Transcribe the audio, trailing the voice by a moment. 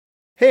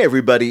Hey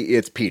everybody,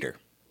 it's Peter.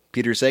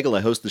 Peter Sagal,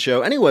 I host the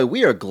show. Anyway,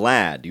 we are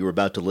glad you were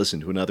about to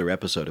listen to another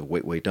episode of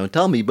Wait, Wait, Don't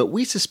Tell Me, but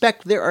we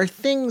suspect there are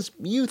things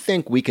you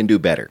think we can do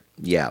better.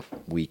 Yeah,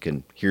 we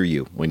can hear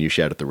you when you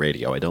shout at the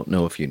radio. I don't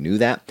know if you knew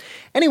that.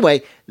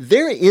 Anyway,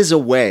 there is a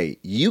way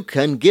you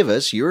can give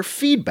us your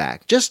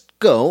feedback. Just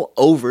go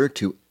over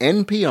to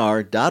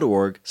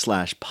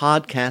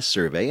npr.org/podcast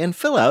survey and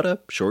fill out a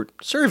short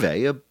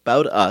survey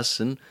about us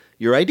and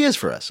your ideas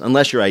for us,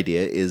 unless your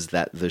idea is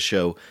that the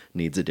show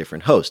needs a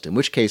different host, in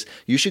which case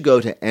you should go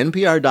to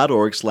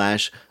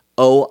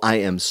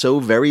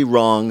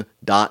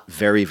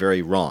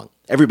npr.org/oh-I-am-so-very-wrong.very-very-wrong.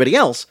 Everybody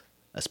else,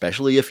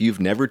 especially if you've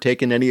never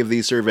taken any of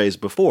these surveys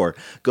before,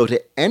 go to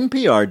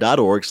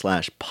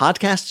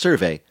npr.org/podcast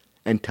survey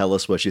and tell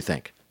us what you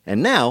think.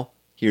 And now,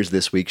 here's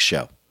this week's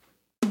show.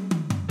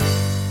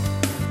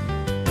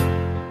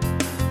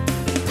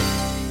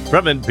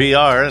 From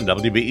NPR and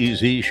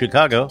WBEZ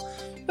Chicago,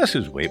 this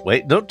is Wait,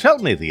 Wait, Don't Tell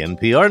Me, the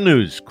NPR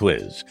News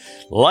Quiz.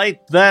 Light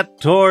that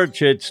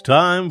torch. It's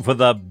time for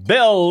the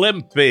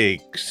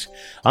Bill-Olympics.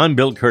 I'm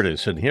Bill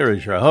Curtis, and here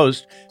is your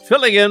host,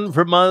 filling in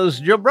for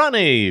Muz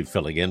Jobrani,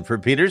 filling in for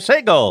Peter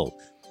Sagal.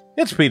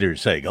 It's Peter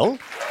Sagal.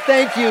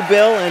 Thank you,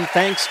 Bill, and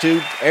thanks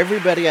to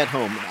everybody at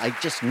home. I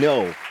just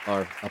know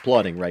are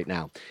applauding right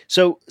now.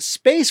 So,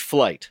 space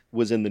flight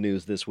was in the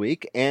news this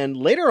week, and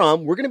later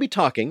on, we're going to be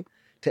talking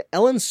to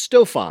Ellen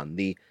Stofan,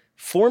 the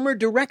former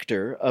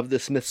director of the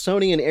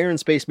Smithsonian Air and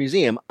Space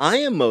Museum. I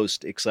am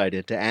most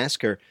excited to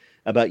ask her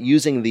about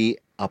using the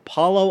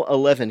Apollo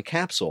 11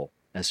 capsule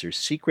as her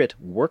secret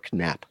work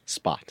nap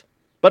spot.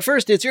 But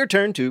first, it's your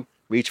turn to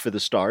reach for the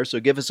stars,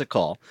 so give us a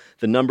call.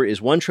 The number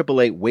is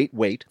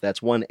 1-888-WAIT-WAIT. That's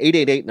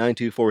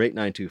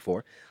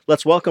 1-888-924-8924.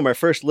 Let's welcome our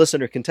first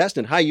listener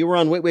contestant. Hi, you were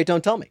on Wait, Wait,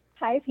 Don't Tell Me.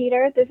 Hi,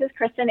 Peter. This is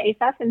Kristen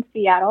Asaf in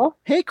Seattle.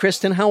 Hey,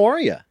 Kristen, how are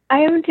you?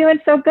 I am doing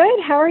so good.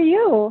 How are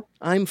you?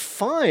 I'm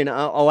fine.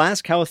 I'll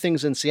ask how are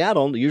things in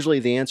Seattle. Usually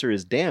the answer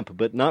is damp,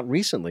 but not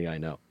recently, I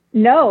know.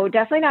 No,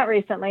 definitely not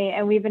recently.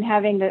 And we've been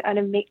having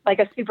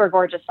a super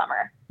gorgeous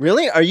summer.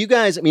 Really? Are you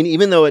guys,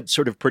 even though it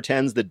sort of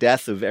pretends the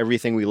death of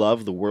everything we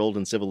love, the world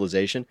and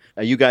civilization,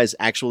 are you guys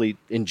actually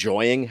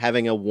enjoying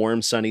having a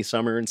warm, sunny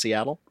summer in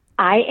Seattle?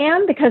 I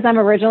am, because I'm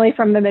originally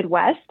from the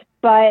Midwest.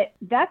 But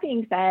that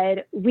being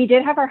said, we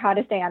did have our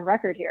hottest day on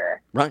record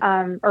here, right?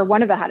 Or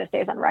one of the hottest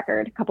days on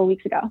record a couple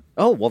weeks ago.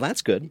 Oh, well,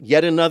 that's good.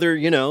 Yet another,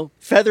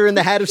 feather in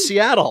the hat of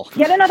Seattle.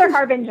 Yet another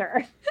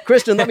harbinger.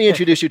 Kristen, let me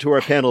introduce you to our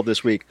panel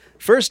this week.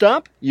 First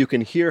up, you can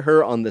hear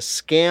her on the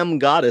Scam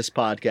Goddess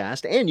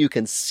podcast, and you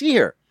can see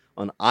her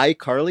on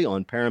iCarly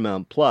on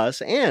Paramount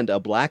Plus and a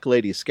Black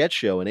Lady sketch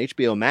show on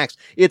HBO Max.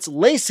 It's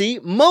Lacey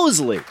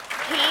Mosley.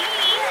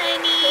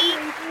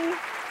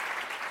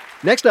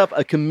 Next up,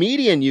 a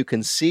comedian you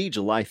can see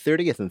July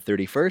 30th and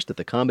 31st at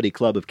the Comedy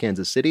Club of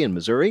Kansas City in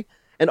Missouri,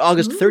 and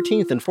August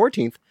 13th and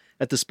 14th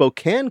at the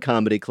Spokane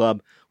Comedy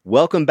Club.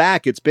 Welcome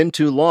back. It's been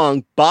too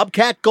long.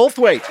 Bobcat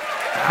Goldthwait.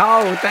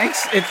 Oh,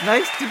 thanks. It's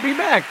nice to be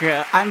back.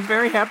 I'm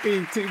very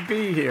happy to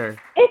be here.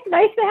 It's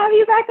nice to have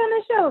you back on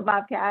the show,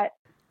 Bobcat.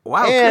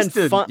 Wow,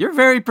 Kristen, you're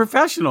very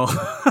professional.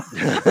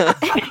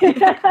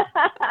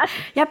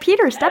 Yeah,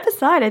 Peter, step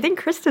aside. I think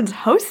Kristen's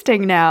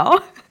hosting now.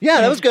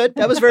 Yeah, that was good.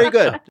 That was very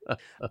good.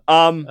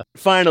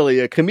 Finally,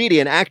 a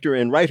comedian, actor,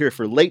 and writer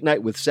for Late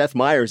Night with Seth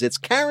Meyers. It's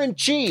Karen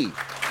Chee.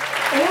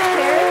 Hey,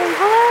 Karen.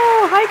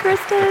 Hello. Hi,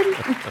 Kristen.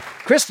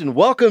 Kristen,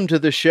 welcome to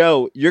the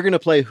show. You're going to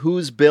play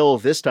Who's Bill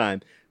this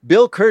time.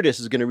 Bill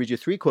Curtis is going to read you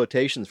 3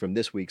 quotations from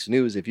this week's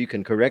news. If you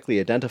can correctly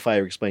identify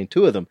or explain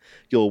 2 of them,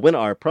 you'll win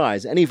our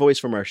prize. Any voice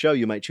from our show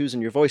you might choose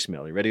in your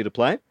voicemail. You ready to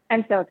play?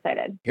 I'm so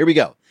excited. Here we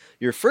go.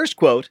 Your first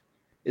quote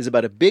is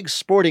about a big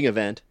sporting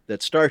event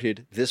that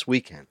started this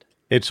weekend.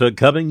 It's a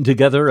coming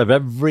together of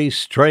every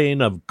strain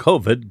of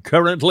COVID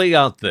currently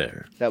out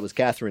there. That was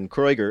Catherine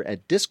Kreuger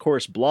at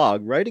Discourse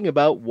Blog writing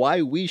about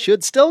why we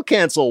should still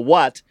cancel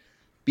what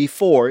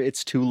before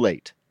it's too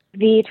late.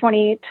 The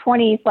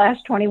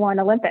 2020/21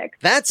 Olympics.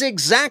 That's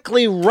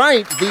exactly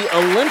right. The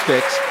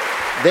Olympics,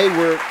 they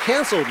were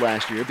canceled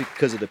last year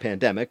because of the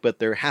pandemic, but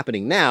they're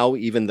happening now,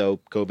 even though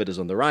COVID is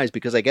on the rise,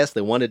 because I guess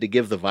they wanted to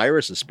give the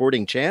virus a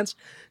sporting chance.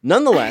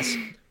 Nonetheless,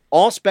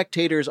 all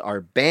spectators are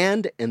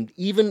banned, and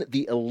even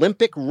the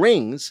Olympic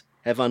rings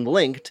have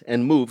unlinked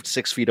and moved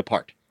 6 feet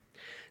apart.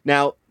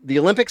 Now, the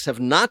Olympics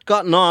have not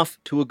gotten off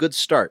to a good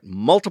start.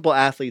 Multiple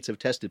athletes have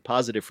tested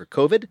positive for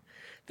COVID.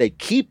 They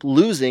keep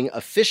losing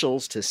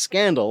officials to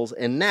scandals,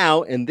 and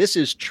now, and this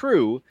is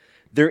true,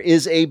 there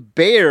is a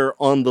bear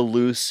on the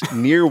loose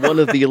near one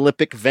of the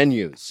Olympic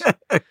venues.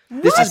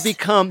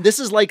 This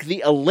is like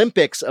the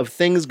Olympics of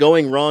things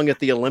going wrong at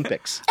the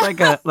Olympics. Like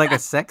a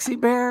sexy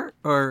bear?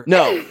 Or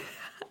no,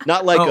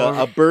 not like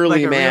a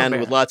burly like man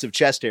with lots of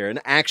chest hair, an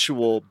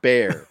actual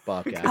bear,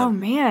 Bobcat. Oh,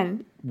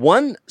 man.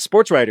 One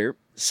sports writer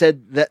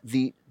said that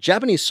the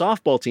Japanese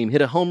softball team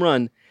hit a home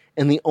run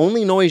and the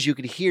only noise you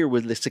could hear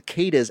was the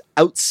cicadas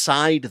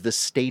outside the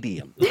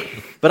stadium.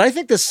 But I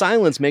think the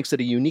silence makes it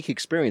a unique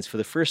experience. For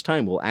the first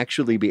time, we'll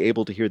actually be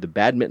able to hear the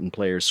badminton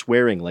players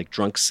swearing like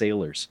drunk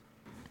sailors.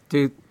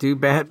 Do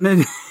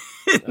badminton?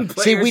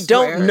 See, we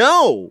don't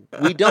know.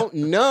 We don't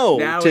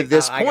know to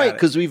this point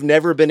because we've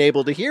never been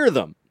able to hear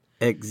them.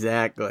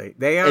 Exactly.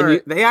 They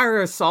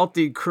are a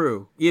salty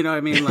crew. You know what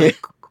I mean?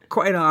 Like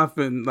quite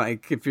often,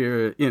 like if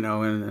you're, in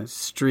a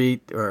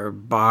street or a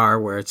bar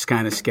where it's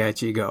kind of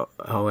sketchy, you go,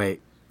 oh,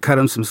 wait, cut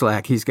him some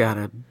slack. He's got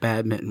a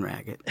badminton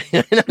racket.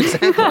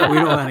 Exactly. We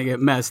don't want to get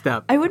messed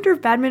up. I wonder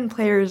if badminton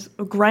players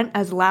grunt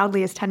as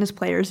loudly as tennis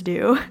players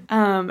do.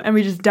 And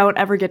we just don't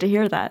ever get to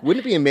hear that.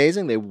 Wouldn't it be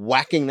amazing? They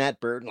whacking that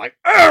bird like,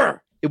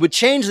 "Arr!" It would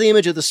change the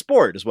image of the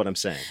sport, is what I'm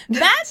saying.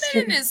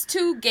 Badminton is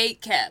too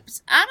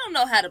gate-kept. I don't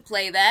know how to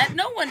play that.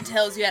 No one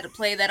tells you how to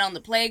play that on the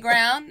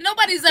playground.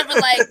 Nobody's ever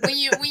like, when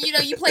you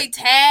play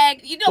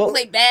tag, you don't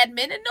play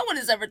badminton. No one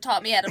has ever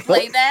taught me how to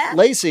play that.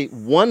 Lacey,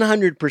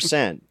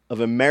 100% of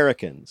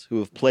Americans who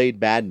have played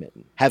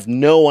badminton have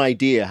no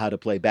idea how to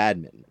play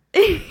badminton.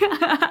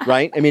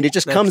 Right? I mean, it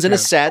just comes in a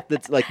set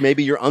that's like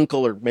maybe your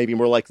uncle or maybe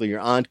more likely your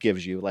aunt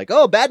gives you, like,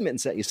 oh, badminton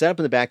set. You set up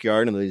in the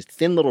backyard and these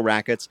thin little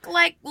rackets.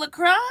 Like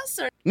lacrosse?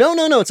 Or No.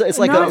 It's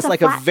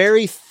like a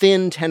very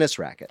thin tennis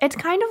racket. It's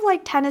kind of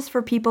like tennis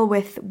for people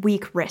with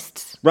weak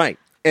wrists. Right.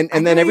 And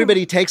then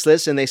everybody takes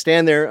this and they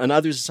stand there on the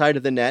other side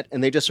of the net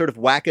and they just sort of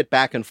whack it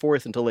back and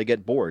forth until they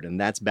get bored. And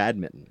that's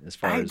badminton as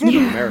far as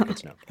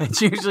Americans know.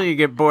 It's usually you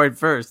get bored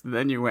first and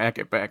then you whack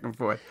it back and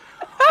forth.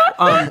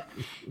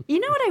 You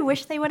know what I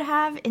wish they would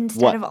have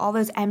instead of all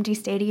those empty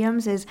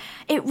stadiums is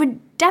it would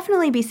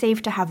definitely be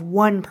safe to have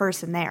one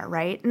person there,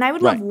 right? And I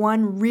would love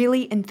one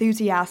really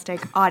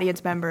enthusiastic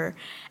audience member,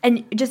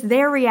 and just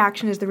their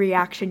reaction is the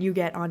reaction you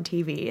get on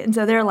TV. And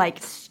so they're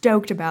like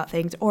stoked about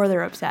things or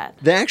they're upset.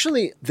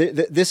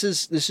 This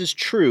is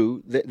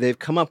true. They've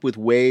come up with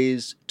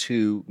ways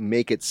to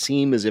make it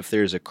seem as if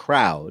there's a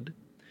crowd.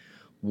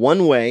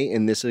 One way,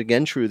 and this is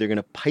again true, they're going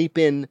to pipe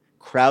in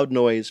crowd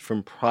noise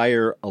from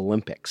prior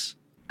Olympics.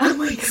 Oh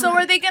my God. So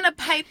are they going to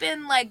pipe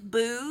in like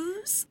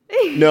booze?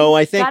 No,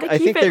 I think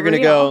they're going to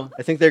go.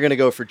 I think they're going to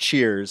go for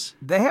cheers.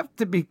 They have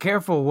to be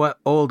careful what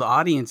old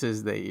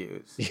audiences they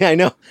use. Yeah, I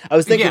know. I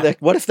was thinking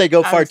that. What if they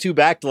go far too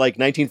back to like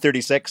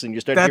 1936 and you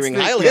start hearing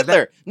Heil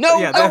Hitler?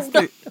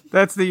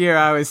 That's the year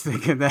I was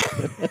thinking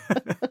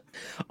that.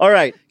 All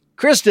right,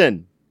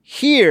 Kristen.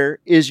 Here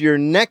is your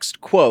next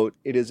quote.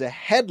 It is a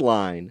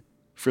headline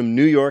from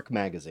New York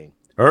Magazine.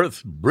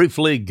 Earth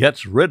briefly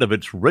gets rid of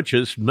its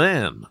richest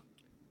man.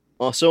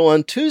 Also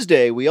on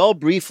Tuesday, we all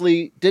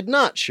briefly did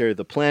not share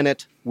the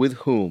planet with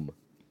whom?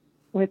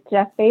 With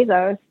Jeff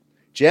Bezos.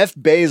 Jeff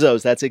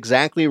Bezos, that's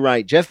exactly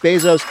right. Jeff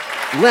Bezos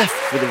left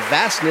for the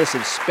vastness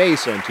of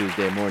space on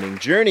Tuesday morning,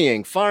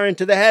 journeying far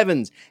into the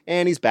heavens,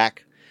 and he's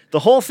back. The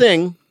whole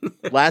thing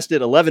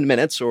lasted 11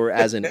 minutes, or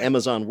as an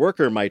Amazon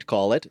worker might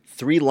call it,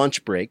 3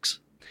 lunch breaks.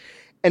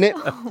 And it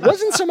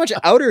wasn't so much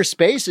outer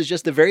space as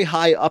just the very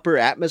high upper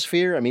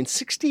atmosphere. I mean,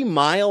 60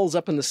 miles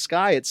up in the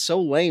sky, it's so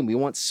lame. We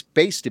want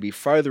space to be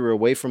farther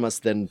away from us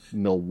than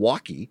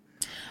Milwaukee.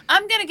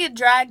 I'm going to get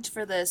dragged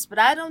for this, but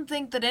I don't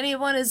think that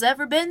anyone has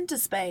ever been to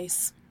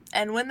space.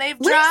 And when they've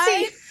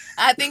tried,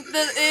 I think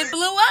that it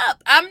blew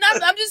up. I'm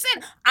just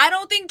saying, I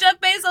don't think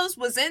Jeff Bezos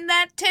was in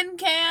that tin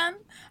can.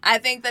 I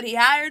think that he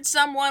hired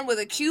someone with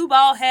a cue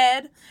ball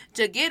head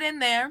to get in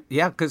there.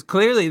 Yeah, because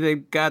clearly they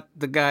got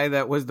the guy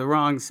that was the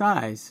wrong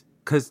size.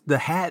 Because the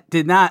hat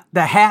did not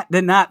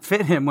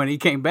fit him when he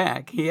came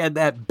back. He had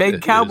that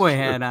big cowboy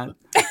hat on.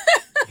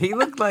 He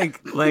looked like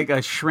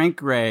a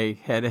shrink ray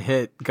had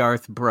hit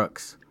Garth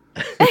Brooks.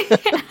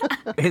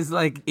 His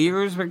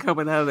ears were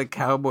coming out of the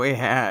cowboy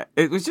hat.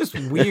 It was just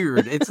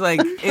weird. It's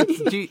like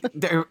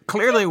there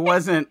clearly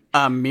wasn't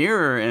a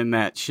mirror in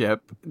that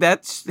ship.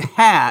 That's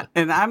hat,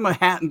 and I'm a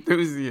hat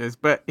enthusiast,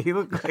 but he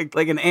looked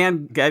like an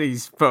Ann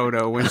Getty's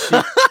photo when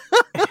she.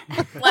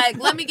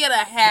 Let me get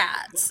a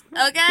hat,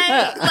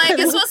 okay?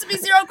 It's supposed to be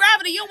zero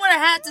gravity. You don't wear a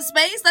hat to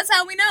space. That's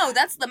how we know.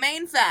 That's the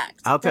main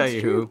fact. I'll tell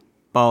you who.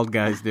 Bald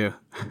guys do.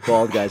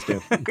 Bald guys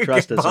do.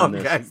 Trust us on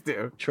this. Bald guys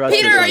do.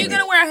 Peter, are you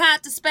going to wear a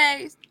hat to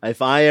space?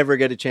 If I ever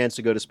get a chance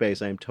to go to space,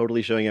 I am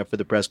totally showing up for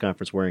the press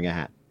conference wearing a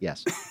hat.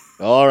 Yes.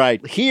 All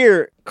right.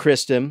 Here,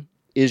 Kristen,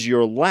 is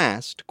your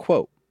last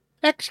quote.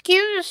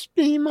 Excuse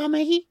me,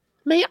 Mommy.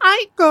 May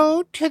I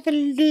go to the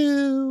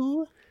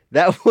loo?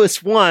 That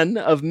was one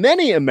of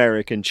many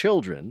American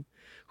children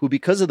who,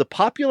 because of the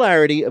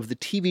popularity of the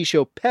TV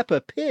show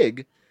Peppa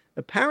Pig,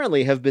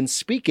 apparently have been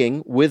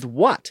speaking with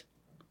what?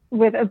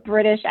 With a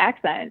British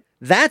accent.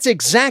 That's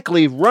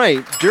exactly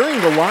right.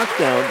 During the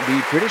lockdown,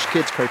 the British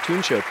kids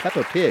cartoon show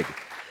Peppa Pig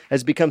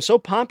has become so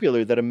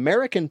popular that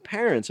American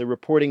parents are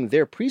reporting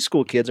their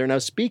preschool kids are now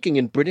speaking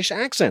in British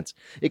accents.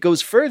 It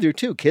goes further,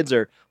 too. Kids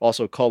are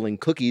also calling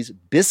cookies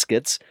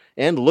biscuits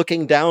and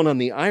looking down on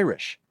the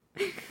Irish.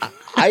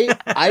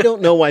 I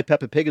don't know why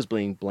Peppa Pig is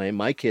being blamed.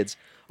 My kids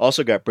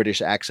also got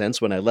British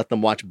accents when I let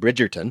them watch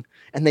Bridgerton,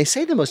 and they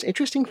say the most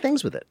interesting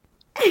things with it.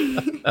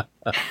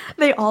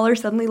 They all are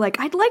suddenly like,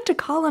 I'd like to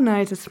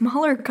colonize a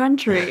smaller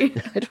country.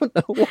 I don't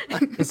know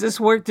why. Is this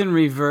worked in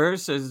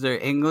reverse? Is there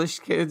English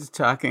kids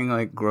talking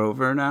like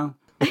Grover now?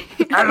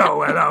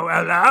 Hello, hello,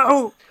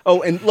 hello.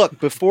 Oh, and look,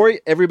 before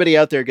everybody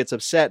out there gets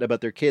upset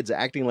about their kids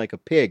acting like a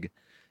pig,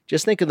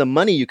 Just think of the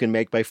money you can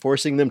make by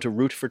forcing them to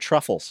root for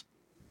truffles.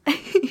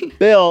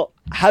 Bill,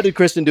 how did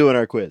Kristen do in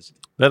our quiz?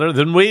 Better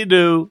than we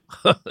do.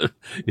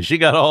 She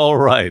got all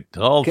right,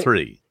 all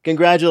three.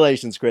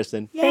 Congratulations,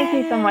 Kristen. Thank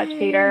you so much,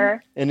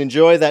 Peter. And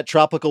enjoy that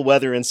tropical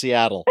weather in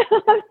Seattle.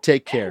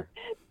 Take care.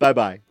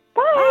 Bye-bye.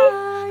 Bye.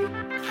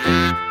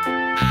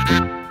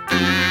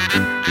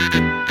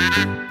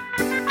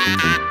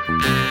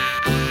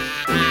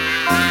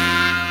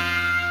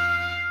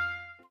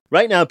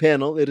 Right now,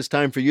 panel, it is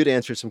time for you to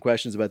answer some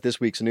questions about this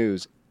week's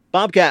news.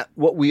 Bobcat,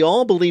 what we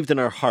all believed in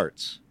our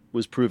hearts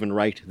was proven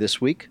right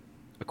this week.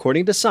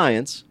 According to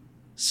science,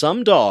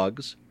 some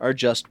dogs are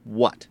just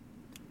what?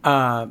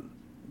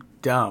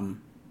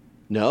 Dumb.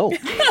 No.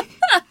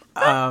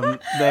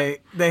 They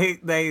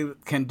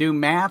can do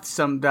math.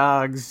 Some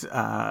dogs.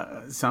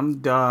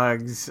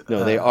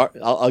 No, they are.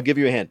 I'll give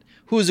you a hint.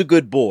 Who's a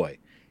good boy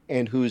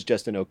and who's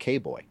just an okay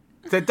boy?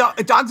 The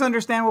dogs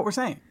understand what we're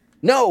saying.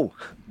 No.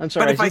 I'm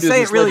sorry. But if I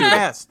say it really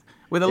fast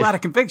with a lot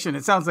of conviction,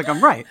 it sounds like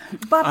I'm right.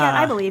 Bobcat,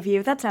 I believe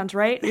you. That sounds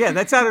right. Yeah,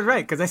 that sounded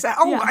right because I said,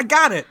 I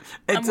got it.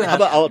 How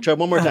about I'll try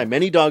one more time.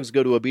 Many dogs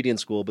go to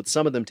obedience school, but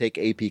some of them take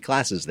AP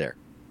classes there.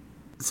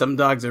 Some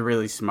dogs are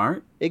really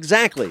smart.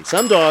 Exactly.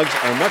 Some dogs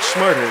are much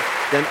smarter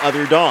than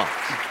other dogs.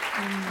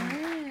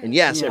 And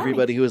yes,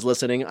 everybody who is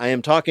listening, I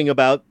am talking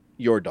about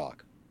your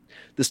dog.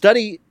 The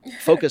study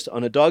focused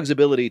on a dog's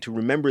ability to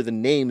remember the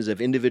names of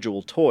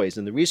individual toys,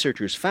 and the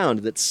researchers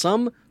found that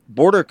some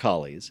border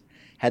collies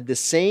had the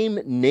same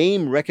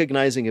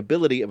name-recognizing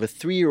ability of a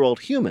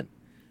 3-year-old human.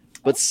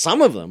 But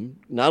some of them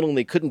not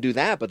only couldn't do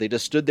that, but they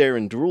just stood there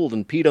and drooled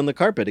and peed on the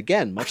carpet,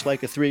 again, much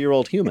like a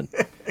 3-year-old human.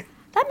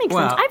 That makes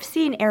sense. I've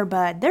seen Air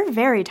Bud. They're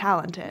very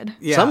talented.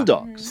 Yeah. Some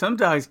dogs. Some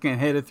dogs can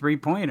hit a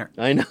 3-pointer.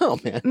 I know,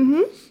 man.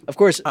 Mm-hmm. Of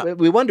course,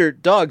 we wonder,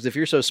 dogs, if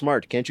you're so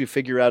smart, can't you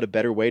figure out a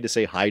better way to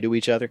say hi to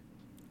each other?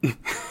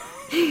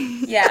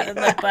 Yeah,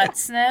 the butt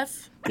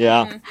sniff.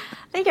 Yeah.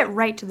 They get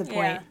right to the point.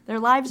 Yeah. Their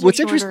lives are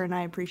shorter, and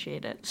I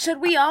appreciate it.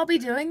 Should we all be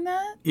doing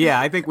that? Yeah,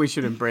 I think we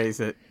should embrace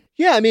it.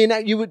 Yeah, I mean,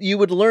 you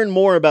would learn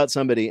more about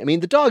somebody. I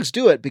mean, the dogs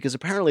do it because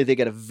apparently they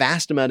get a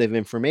vast amount of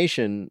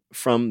information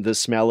from the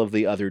smell of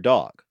the other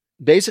dog.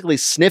 Basically,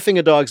 sniffing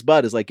a dog's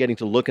butt is like getting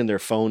to look in their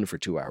phone for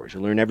 2 hours. You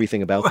learn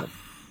everything about them.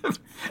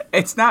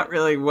 It's not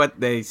really what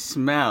they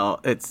smell.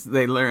 It's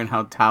they learn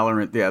how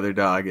tolerant the other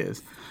dog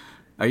is.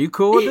 Are you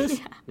cool with this?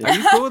 Yeah. Are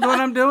you cool with what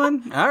I'm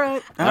doing? All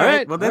right. All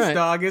right. Well, this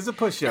dog is a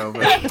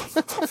pushover.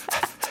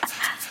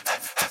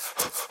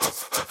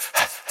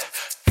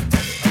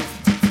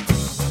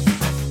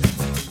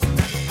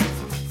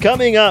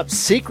 Coming up,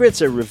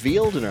 secrets are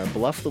revealed in our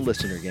Bluff the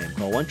Listener game.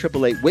 Call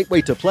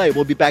 1-888-WAIT-WAIT to play.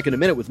 We'll be back in a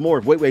minute with more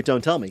of Wait, Wait,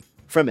 Don't Tell Me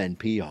from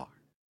NPR.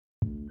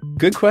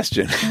 Good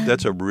question.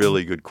 That's a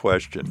really good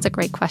question. It's a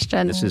great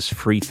question. This is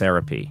free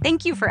therapy.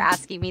 Thank you for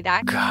asking me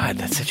that. God,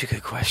 that's such a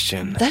good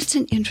question. That's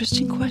an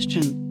interesting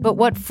question. But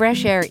what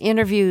Fresh Air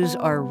interviews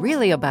are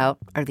really about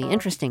are the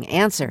interesting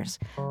answers.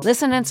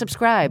 Listen and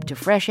subscribe to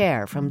Fresh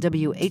Air from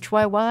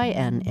WHYY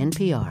and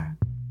NPR.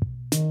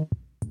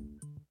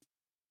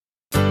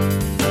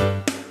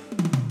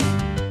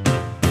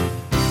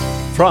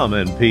 From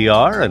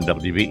NPR and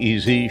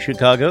WBEZ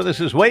Chicago, this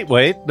is Wait,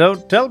 Wait,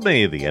 Don't Tell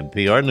Me, the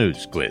NPR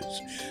News Quiz.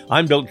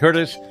 I'm Bill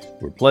Curtis.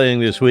 We're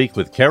playing this week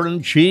with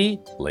Karen Chi,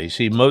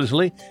 Lacey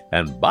Mosley,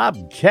 and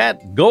Bobcat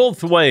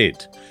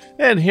Goldthwait.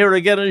 And here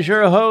again is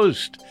your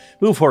host,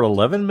 who for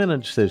 11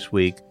 minutes this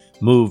week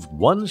moved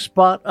one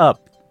spot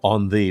up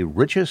on the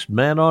richest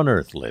man on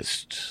earth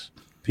lists,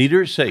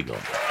 Peter Sagal.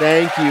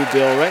 Thank you,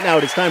 Bill. Right now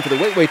it is time for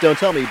the Wait, Wait, Don't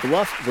Tell Me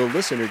Bluff the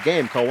Listener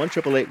game. Call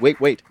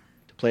 1-888-WAIT-WAIT.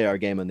 Play our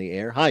game on the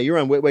air. Hi, you're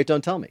on Wait, Wait,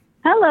 Don't Tell Me.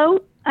 Hello,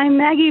 I'm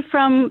Maggie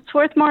from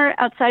Swarthmore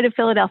outside of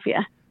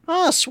Philadelphia.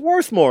 Ah,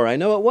 Swarthmore. I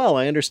know it well.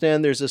 I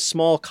understand there's a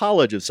small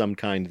college of some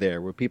kind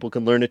there where people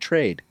can learn a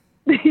trade.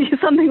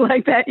 Something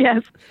like that,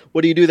 yes.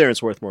 What do you do there in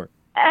Swarthmore?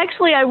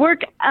 Actually, I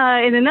work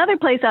in another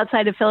place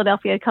outside of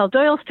Philadelphia called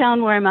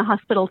Doylestown, where I'm a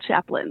hospital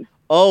chaplain.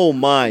 Oh,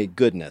 my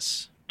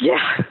goodness.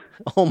 Yeah.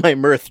 All my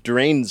mirth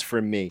drains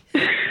from me.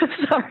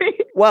 Sorry.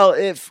 Well,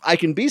 if I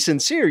can be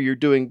sincere, you're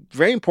doing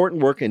very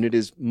important work, and it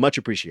is much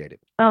appreciated.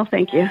 Oh,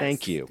 thank you. Yes,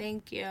 thank you.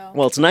 Thank you.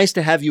 Well, it's nice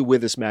to have you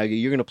with us, Maggie.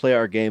 You're going to play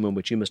our game in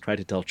which you must try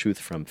to tell truth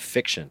from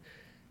fiction.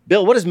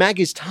 Bill, what is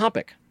Maggie's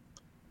topic?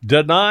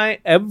 Deny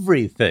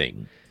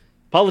everything.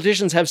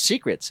 Politicians have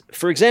secrets.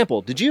 For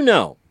example, did you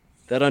know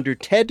that under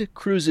Ted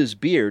Cruz's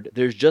beard,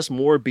 there's just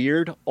more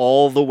beard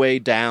all the way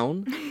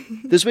down?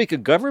 This week, a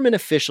government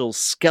official's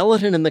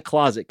skeleton in the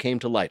closet came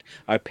to light.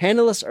 Our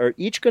panelists are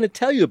each going to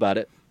tell you about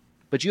it,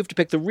 but you have to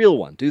pick the real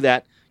one. Do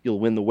that. You'll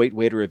win the Wait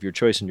Waiter of your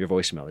choice in your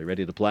voicemail. Are you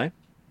ready to play?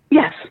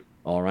 Yes.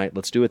 All right,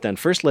 let's do it then.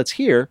 First, let's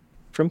hear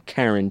from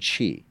Karen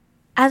Chi.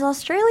 As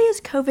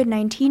Australia's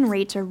COVID-19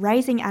 rates are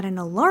rising at an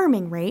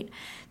alarming rate,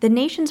 the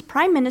nation's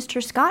Prime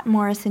Minister Scott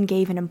Morrison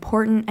gave an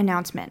important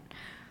announcement.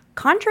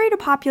 Contrary to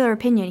popular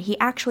opinion, he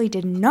actually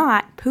did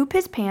not poop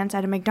his pants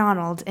at a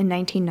McDonald's in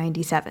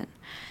 1997.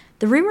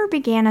 The rumor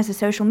began as a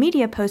social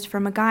media post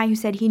from a guy who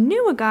said he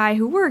knew a guy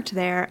who worked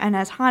there and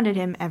has haunted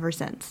him ever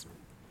since.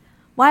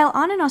 While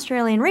on an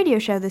Australian radio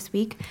show this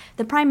week,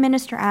 the Prime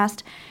Minister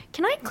asked,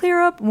 "Can I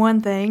clear up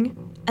one thing?"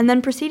 and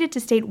then proceeded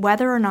to state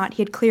whether or not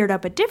he had cleared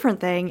up a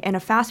different thing in a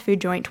fast food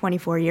joint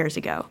 24 years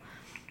ago.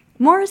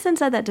 Morrison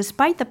said that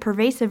despite the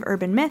pervasive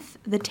urban myth,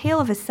 the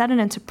tale of his sudden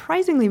and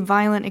surprisingly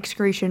violent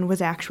excretion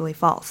was actually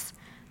false.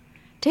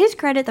 To his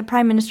credit, the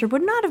Prime Minister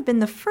would not have been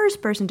the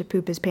first person to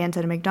poop his pants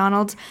at a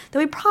McDonald's, though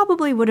he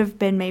probably would have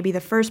been maybe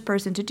the first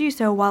person to do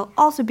so while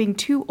also being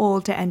too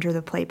old to enter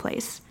the play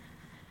place.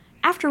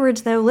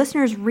 Afterwards, though,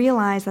 listeners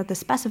realized that the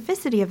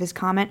specificity of his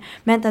comment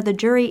meant that the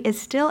jury is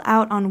still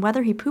out on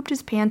whether he pooped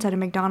his pants at a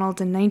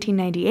McDonald's in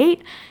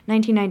 1998,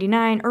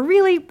 1999, or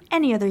really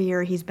any other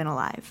year he's been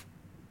alive.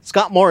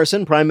 Scott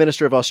Morrison, Prime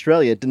Minister of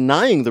Australia,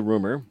 denying the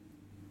rumor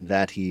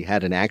that he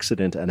had an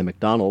accident at a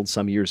McDonald's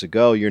some years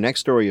ago. Your next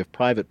story of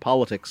private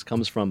politics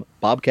comes from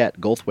Bobcat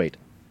Goldthwait.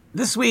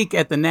 This week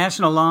at the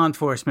National Law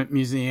Enforcement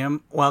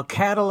Museum, while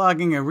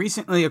cataloging a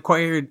recently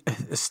acquired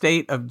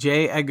estate of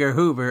J. Edgar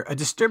Hoover, a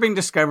disturbing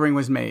discovery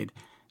was made.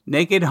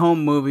 Naked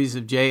home movies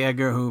of J.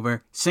 Edgar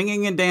Hoover,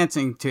 singing and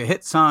dancing to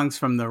hit songs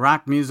from the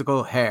rock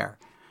musical Hair.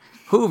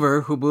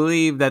 Hoover, who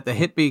believed that the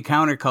hippie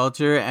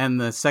counterculture and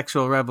the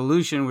sexual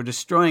revolution were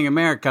destroying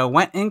America,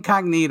 went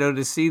incognito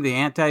to see the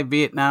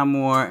anti-Vietnam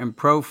War and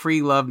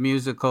pro-free love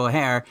musical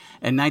Hair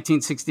in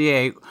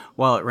 1968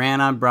 while it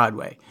ran on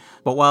Broadway.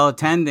 But while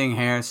attending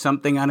Hair,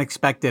 something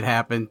unexpected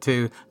happened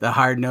to the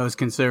hard-nosed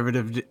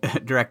conservative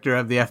director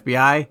of the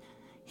FBI.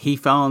 He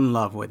fell in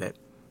love with it.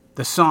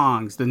 The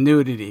songs, the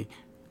nudity,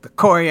 the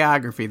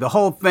choreography, the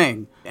whole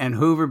thing. And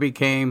Hoover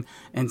became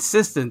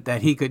insistent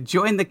that he could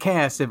join the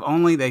cast if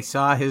only they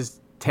saw his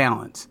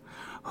talents.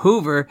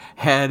 Hoover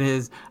had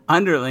his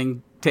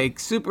underling take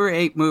Super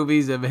 8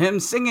 movies of him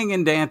singing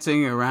and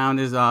dancing around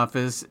his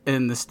office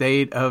in the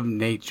state of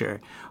nature,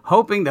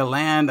 hoping to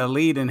land a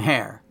lead in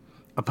Hair.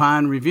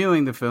 Upon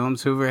reviewing the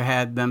films, Hoover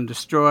had them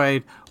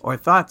destroyed, or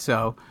thought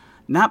so,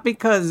 not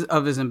because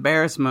of his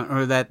embarrassment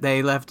or that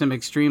they left him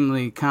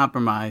extremely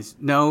compromised.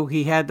 No,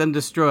 he had them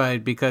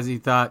destroyed because he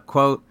thought,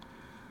 quote,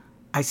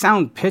 "I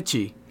sound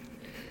pitchy."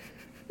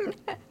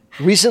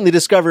 Recently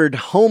discovered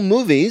home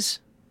movies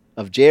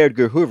of J.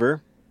 Edgar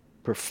Hoover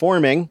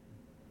performing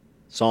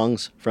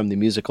songs from the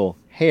musical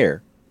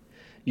Hair.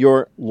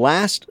 Your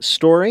last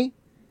story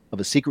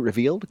of A Secret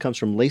Revealed comes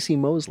from Lacey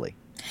Mosley.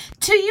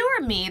 To you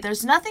or me,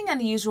 there's nothing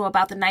unusual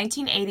about the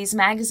 1980s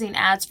magazine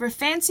ads for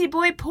Fancy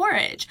Boy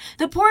porridge.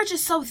 The porridge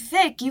is so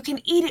thick you can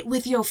eat it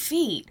with your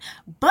feet.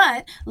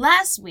 But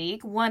last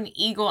week, one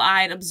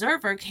eagle-eyed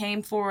observer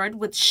came forward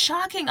with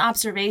shocking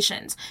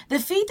observations. The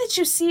feet that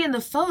you see in the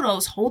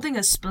photos holding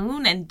a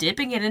spoon and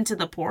dipping it into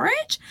the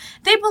porridge?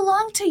 They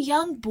belong to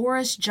young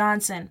Boris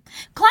Johnson.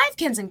 Clive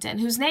Kensington,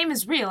 whose name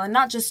is real and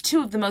not just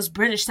two of the most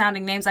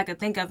British-sounding names I could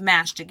think of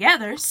mashed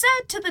together,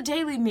 said to the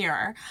Daily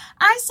Mirror,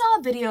 "I saw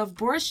a video of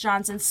Boris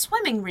Johnson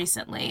swimming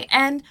recently,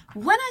 and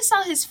when I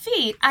saw his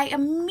feet, I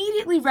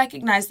immediately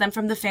recognized them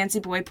from the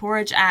Fancy Boy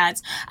porridge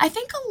ads. I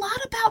think a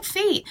lot about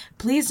feet.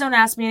 Please don't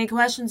ask me any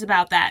questions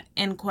about that,"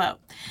 end quote.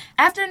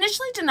 After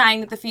initially denying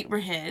that the feet were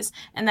his,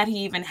 and that he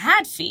even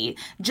had feet,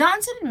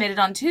 Johnson admitted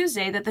on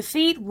Tuesday that the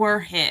feet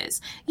were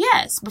his.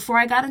 "Yes, before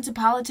I got into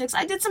politics,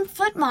 I did some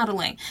foot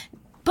modeling,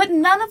 but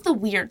none of the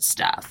weird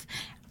stuff."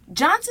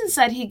 Johnson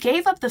said he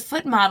gave up the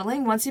foot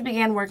modeling once he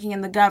began working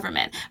in the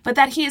government, but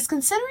that he is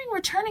considering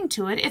returning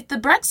to it if the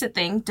Brexit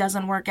thing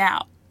doesn't work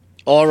out.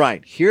 All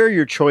right, here are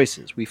your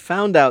choices. We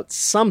found out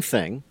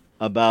something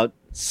about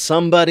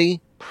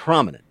somebody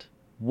prominent.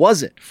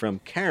 Was it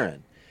from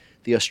Karen?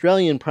 The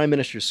Australian Prime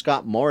Minister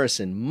Scott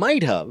Morrison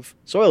might have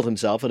soiled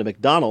himself at a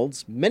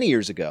McDonald's many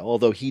years ago,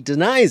 although he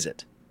denies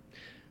it.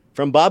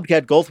 From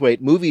Bobcat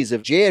Goldthwait, movies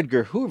of J.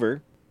 Edgar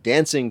Hoover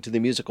dancing to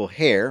the musical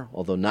Hair,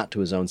 although not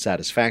to his own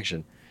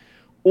satisfaction.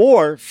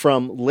 Or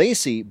from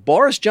Lacey,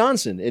 Boris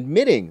Johnson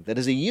admitting that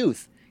as a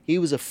youth, he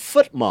was a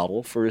foot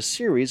model for a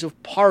series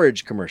of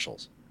porridge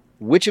commercials.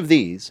 Which of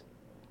these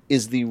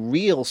is the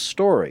real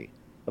story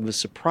of a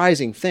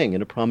surprising thing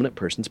in a prominent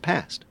person's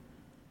past?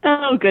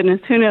 Oh,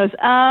 goodness. Who knows?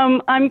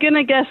 I'm going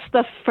to guess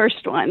the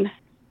first one.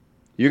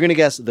 You're going to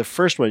guess the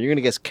first one. You're going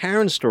to guess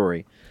Karen's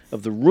story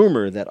of the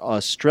rumor that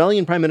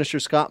Australian Prime Minister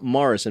Scott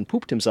Morrison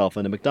pooped himself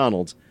in a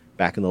McDonald's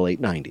back in the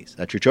late 90s.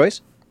 That's your choice?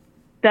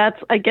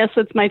 I guess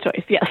it's my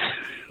choice, yes.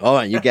 All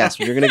right, you guessed.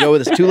 You're going to go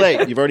with it's too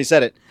late. You've already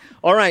said it.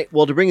 All right,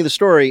 well, to bring you the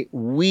story,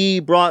 we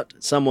brought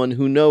someone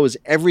who knows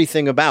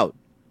everything about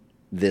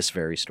this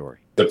very story.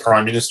 The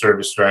Prime Minister of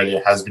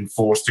Australia has been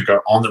forced to go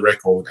on the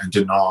record and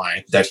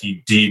deny that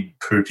he did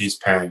poop his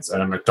pants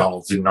at a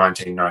McDonald's in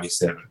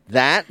 1997.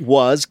 That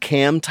was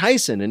Cam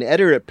Tyson, an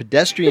editor at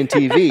Pedestrian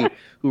TV,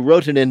 who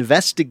wrote an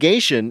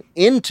investigation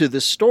into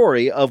the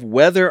story of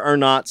whether or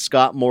not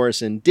Scott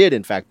Morrison did,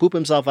 in fact, poop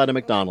himself at a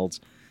McDonald's,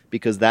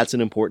 because that's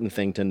an important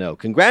thing to know.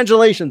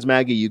 Congratulations,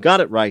 Maggie. You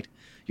got it right.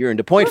 You earned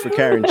a point for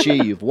Karen Chi.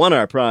 You've won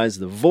our prize,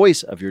 the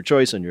voice of your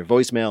choice on your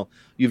voicemail.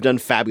 You've done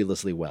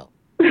fabulously well.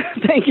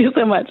 Thank you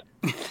so much.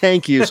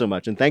 Thank you so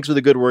much. And thanks for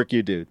the good work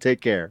you do.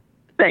 Take care.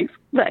 Thanks.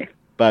 Bye.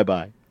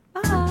 Bye-bye.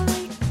 Bye.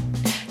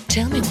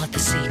 Tell me what the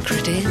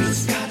secret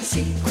is.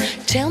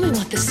 Tell me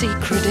what the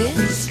secret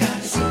is.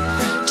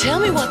 Tell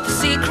me what the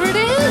secret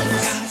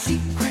is.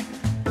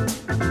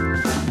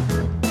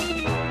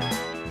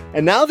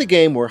 And now the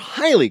game where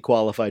highly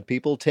qualified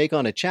people take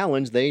on a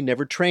challenge they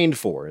never trained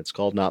for. It's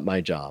called Not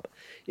My Job.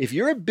 If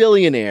you're a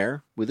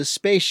billionaire with a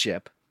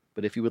spaceship,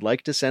 but if you would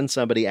like to send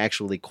somebody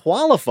actually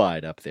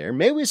qualified up there,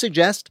 may we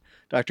suggest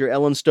Dr.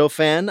 Ellen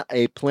Stofan,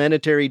 a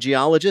planetary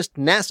geologist,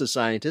 NASA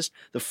scientist,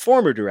 the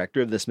former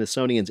director of the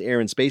Smithsonian's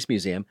Air and Space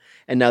Museum,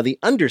 and now the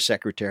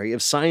Undersecretary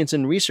of Science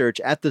and Research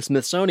at the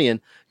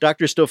Smithsonian.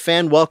 Dr.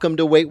 Stofan, welcome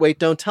to Wait, Wait,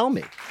 Don't Tell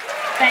Me.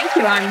 Thank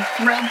you. I'm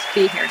thrilled to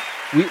be here.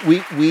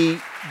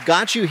 We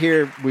got you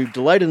here. We're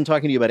delighted in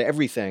talking to you about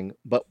everything,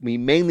 but we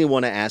mainly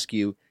want to ask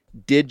you,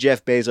 did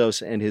Jeff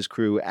Bezos and his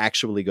crew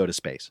actually go to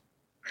space?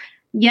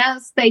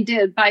 Yes, they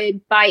did.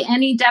 By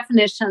any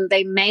definition,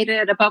 they made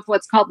it above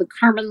what's called the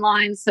Kármán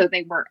line, so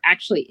they were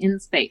actually in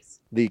space.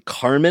 The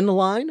Kármán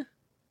line?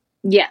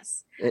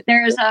 Yes.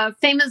 There's a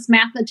famous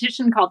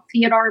mathematician called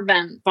Theodor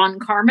von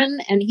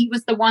Kármán, and he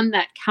was the one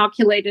that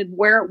calculated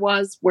where it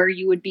was where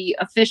you would be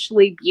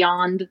officially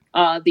beyond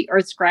the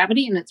Earth's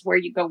gravity, and it's where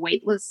you go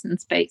weightless in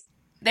space.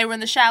 They were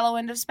in the shallow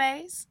end of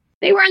space?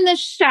 They were in the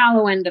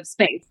shallow end of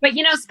space. But,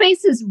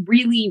 space is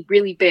really,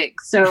 really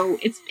big. So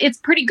it's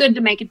pretty good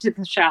to make it to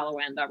the shallow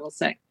end, I will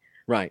say.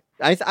 Right.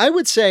 I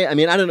would say, I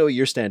don't know what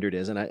your standard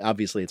is, and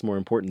obviously it's more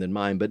important than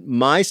mine, but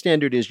my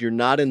standard is you're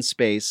not in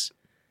space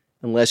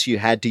unless you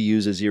had to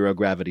use a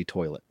zero-gravity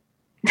toilet.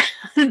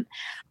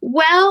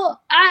 Well,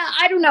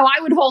 I don't know.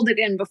 I would hold it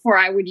in before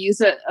I would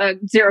use a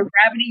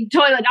zero-gravity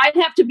toilet. I'd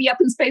have to be up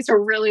in space a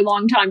really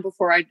long time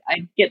before I'd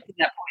get to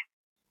that point.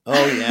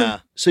 Oh, yeah.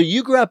 So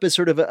you grew up as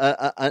sort of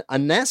a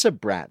NASA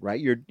brat, right?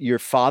 Your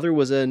father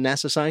was a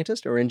NASA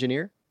scientist or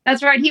engineer?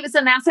 That's right. He was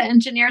a NASA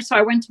engineer. So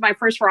I went to my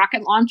first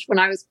rocket launch when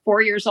I was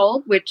 4 years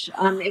old, which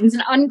it was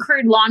an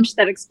uncrewed launch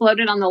that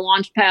exploded on the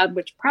launch pad,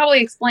 which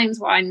probably explains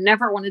why I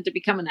never wanted to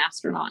become an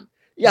astronaut.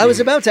 Yeah, I was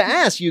about to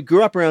ask. You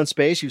grew up around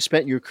space. You've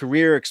spent your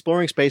career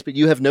exploring space, but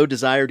you have no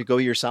desire to go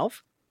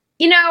yourself?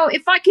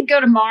 If I could go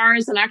to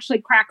Mars and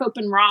actually crack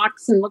open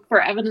rocks and look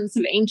for evidence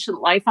of ancient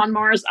life on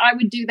Mars, I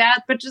would do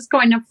that. But just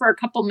going up for a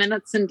couple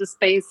minutes into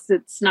space,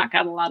 it's not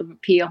got a lot of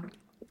appeal.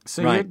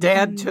 So Your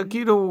dad took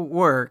you to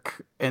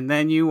work, and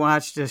then you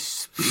watched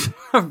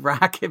a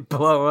rocket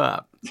blow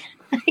up.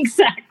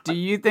 Exactly. Do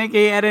you think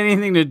he had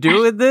anything to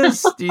do with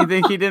this? Do you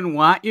think he didn't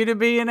want you to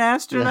be an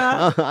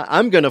astronaut?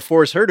 I'm going to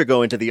force her to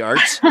go into the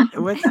arts.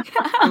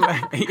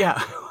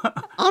 Yeah.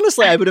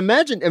 Honestly, I would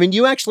imagine.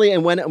 You actually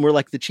went and were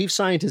like the chief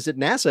scientist at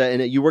NASA,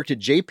 and you worked at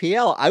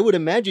JPL. I would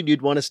imagine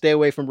you'd want to stay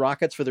away from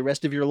rockets for the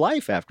rest of your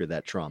life after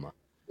that trauma.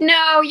 No,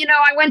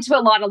 I went to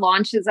a lot of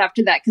launches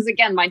after that because,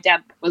 again, my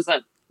dad was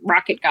a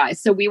rocket guy.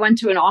 So we went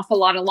to an awful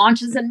lot of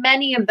launches, and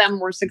many of them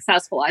were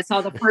successful. I saw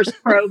the first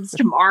probes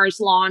to Mars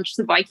launch,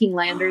 the Viking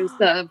landers,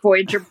 the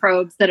Voyager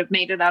probes that have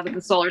made it out of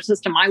the solar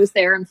system. I was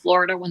there in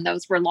Florida when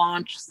those were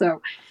launched. So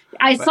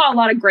I saw a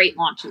lot of great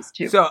launches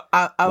too. So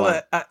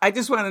I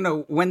just want to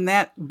know, when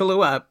that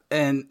blew up,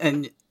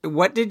 and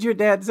what did your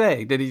dad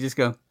say? Did he just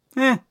go,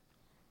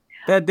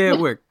 that day at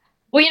work?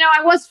 Well,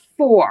 I was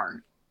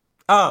 4.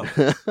 Oh,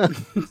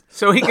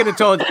 so he could have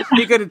told you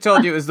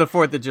it was the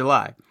 4th of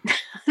July.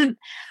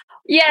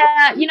 Yeah,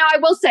 I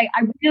will say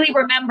I really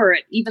remember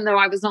it, even though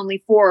I was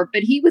only 4.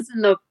 But he was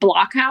in the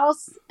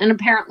blockhouse, and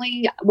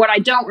apparently, what I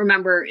don't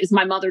remember is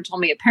my mother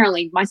told me.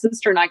 Apparently, my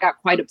sister and I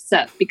got quite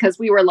upset because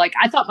we were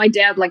I thought my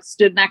dad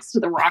stood next to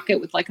the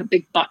rocket with a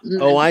big button.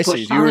 Oh, I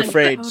see. You were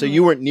afraid. So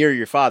you weren't near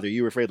your father.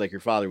 You were afraid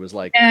your father was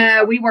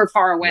we were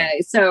far away.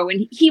 Yeah. So,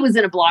 and he was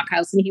in a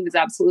blockhouse, and he was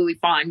absolutely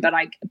fine. But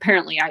I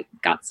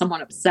got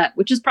someone upset,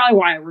 which is probably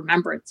why I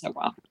remember it so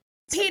well.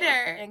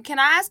 Peter, can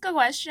I ask a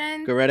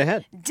question? Go right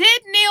ahead.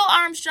 Did Neil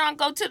Armstrong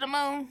go to the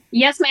moon?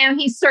 Yes, ma'am.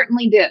 He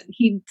certainly did.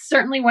 He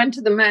certainly went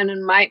to the moon.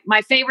 And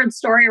my favorite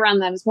story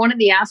around that is one of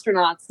the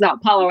astronauts, the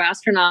Apollo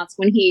astronauts,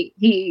 when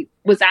he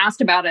was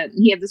asked about it,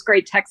 and he had this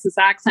great Texas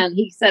accent.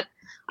 He said,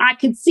 I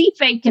could see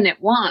faking it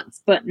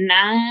once, but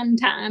 9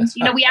 times.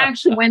 We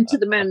actually went to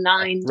the moon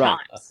 9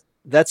 times.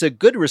 That's a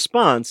good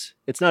response.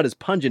 It's not as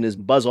pungent as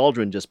Buzz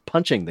Aldrin just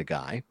punching the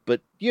guy,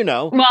 but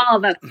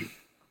Well,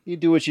 you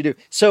do what you do.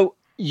 So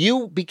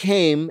you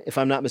became, if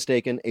I'm not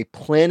mistaken, a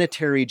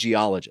planetary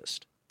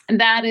geologist.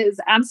 That is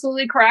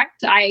absolutely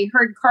correct. I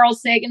heard Carl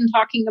Sagan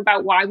talking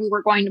about why we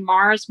were going to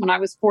Mars when I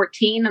was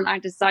 14, and I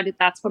decided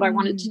that's what I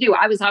wanted to do.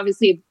 I was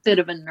obviously a bit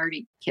of a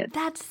nerdy kid.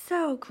 That's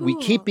so cool.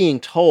 We keep being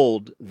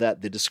told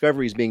that the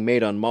discoveries being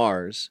made on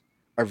Mars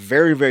are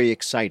very, very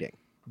exciting.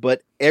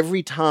 But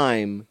every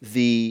time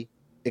the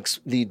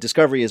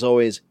discovery is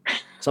always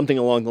something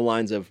along the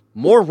lines of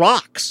more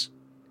rocks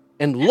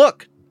and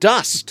look,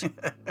 dust.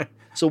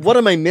 So what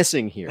am I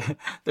missing here?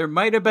 There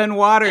might have been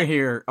water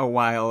here a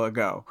while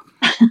ago.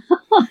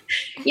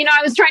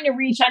 I was trying to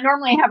reach. I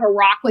normally have a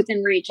rock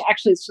within reach.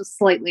 Actually, it's just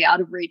slightly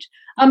out of reach.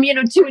 To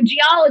a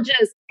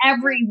geologist,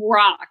 every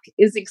rock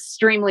is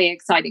extremely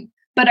exciting.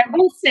 But I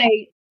will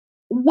say,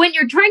 when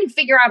you're trying to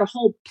figure out a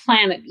whole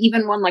planet,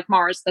 even one like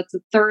Mars, that's a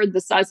third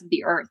the size of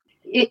the Earth,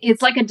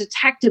 it's like a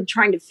detective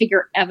trying to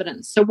figure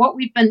evidence. So what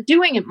we've been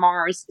doing at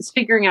Mars is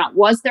figuring out,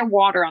 was there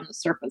water on the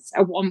surface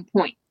at one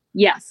point?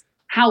 Yes.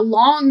 How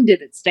long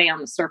did it stay on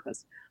the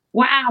surface?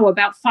 Wow,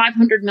 about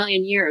 500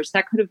 million years.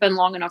 That could have been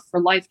long enough for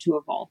life to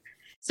evolve.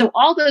 So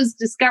all those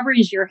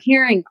discoveries you're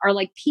hearing are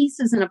like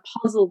pieces in a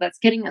puzzle that's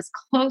getting us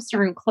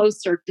closer and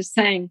closer to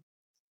saying,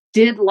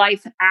 did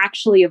life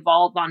actually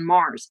evolve on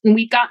Mars? And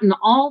we've gotten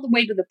all the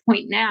way to the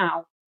point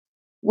now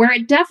where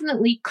it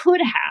definitely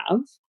could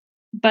have,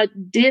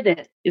 but did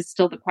it is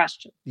still the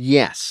question.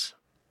 Yes.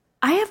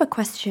 I have a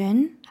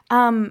question.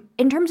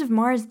 In terms of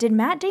Mars, did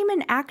Matt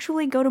Damon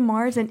actually go to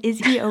Mars, and is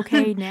he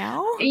okay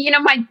now?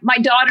 My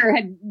daughter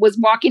was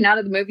walking out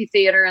of the movie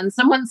theater and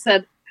someone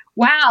said,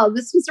 wow,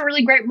 this was a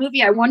really great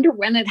movie. I wonder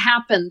when it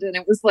happened. And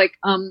it was like,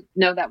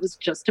 no, that was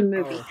just a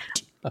movie.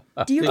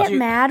 Do you get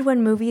mad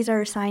when movies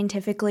are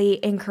scientifically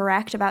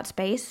incorrect about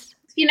space?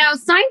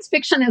 Science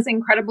fiction is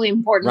incredibly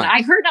important.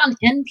 Right. I heard on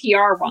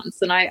NPR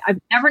once, and I've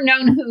never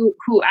known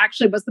who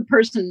actually was the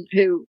person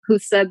who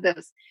said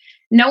this.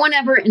 No one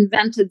ever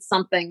invented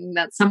something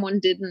that someone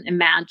didn't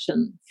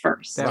imagine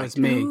first. That was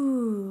me.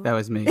 Ooh. That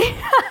was me.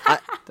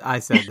 I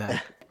said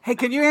that. Hey,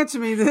 can you answer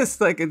me this?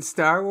 Like in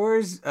Star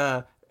Wars,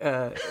 would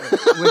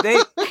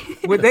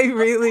there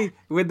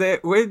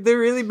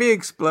really be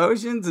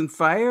explosions and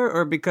fire,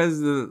 or because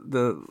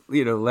the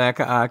lack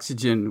of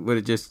oxygen would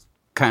it just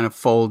kind of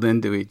fold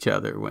into each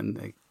other when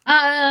they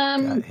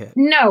got hit?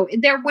 No,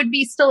 there would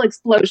be still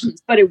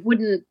explosions, but it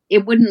wouldn't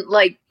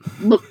like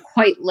look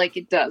quite like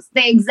it does.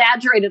 They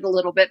exaggerated a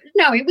little bit.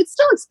 No, it would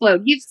still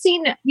explode. You've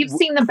seen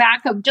the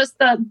back of just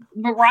the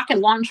rocket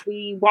launch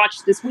we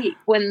watched this week.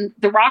 When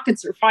the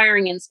rockets are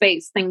firing in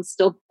space, things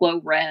still glow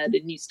red,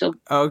 and you still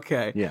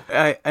okay. Yeah,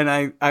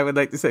 I would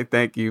like to say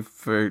thank you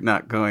for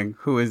not going,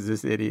 who is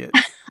this idiot?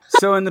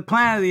 So in the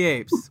Planet of the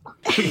Apes,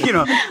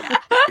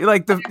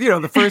 like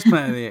the first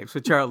Planet of the Apes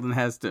with Charlton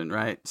Heston,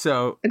 right?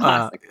 So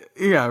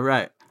yeah,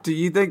 right. Do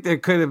you think there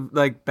could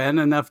have been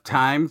enough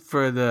time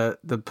for the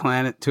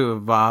planet to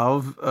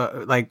evolve?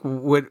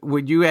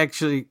 Could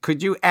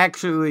you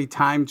actually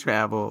time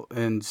travel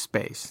in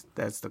space?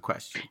 That's the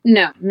question.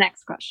 No.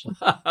 Next question.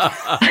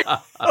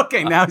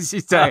 Okay, now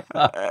she's like,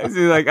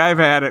 I've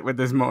had it with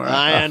this moron.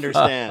 I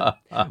understand.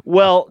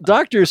 Well,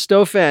 Dr.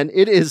 Stofan,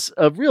 it is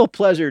a real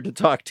pleasure to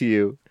talk to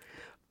you.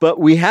 But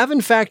we have,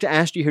 in fact,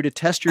 asked you here to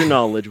test your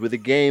knowledge with a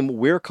game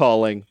we're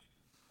calling...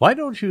 Why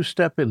don't you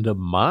step into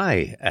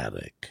my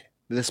attic?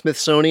 The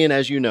Smithsonian,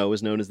 as you know,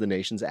 is known as the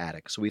nation's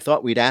attic. So we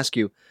thought we'd ask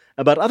you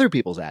about other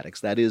people's attics,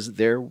 that is,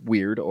 their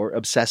weird or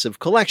obsessive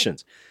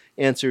collections.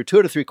 Answer 2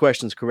 out of 3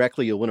 questions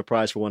correctly, you'll win a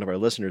prize for one of our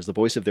listeners, the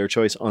voice of their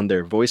choice on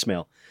their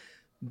voicemail.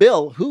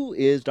 Bill, who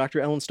is Dr.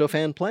 Ellen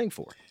Stofan playing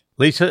for?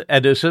 Lisa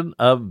Edison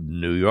of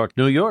New York,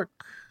 New York.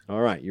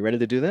 All right, you ready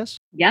to do this?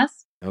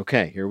 Yes.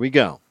 Okay, here we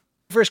go.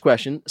 First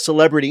question,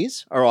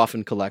 celebrities are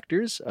often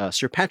collectors.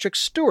 Sir Patrick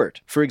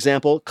Stewart, for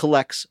example,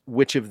 collects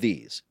which of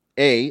these?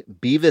 A,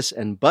 Beavis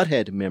and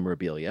Butthead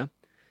memorabilia,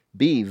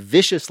 B,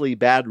 viciously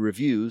bad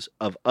reviews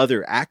of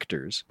other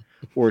actors,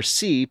 or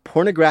C,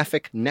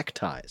 pornographic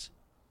neckties?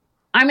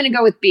 I'm going to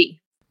go with B.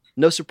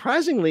 No,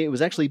 surprisingly, it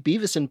was actually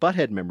Beavis and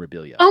Butthead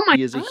memorabilia. Oh my!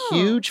 He is a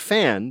huge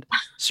fan.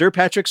 Sir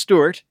Patrick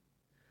Stewart,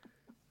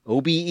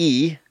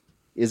 OBE,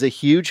 is a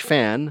huge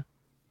fan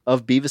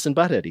of Beavis and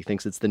Butthead. He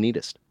thinks it's the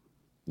neatest.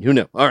 Who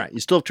knew? All right, you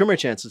still have 2 more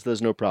chances.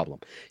 There's no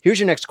problem. Here's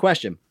your next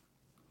question.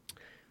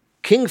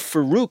 King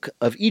Farouk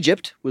of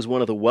Egypt was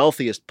one of the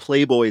wealthiest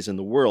playboys in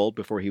the world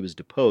before he was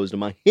deposed.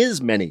 Among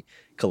his many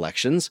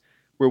collections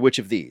were which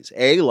of these?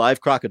 A, live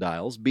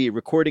crocodiles, B,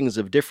 recordings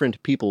of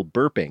different people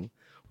burping,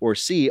 or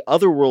C,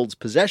 otherworld's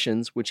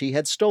possessions which he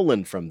had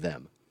stolen from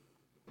them?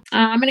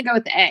 I'm going to go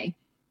with A.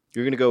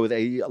 You're going to go with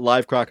A,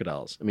 live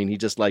crocodiles. I mean, he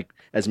just liked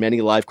as many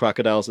live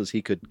crocodiles as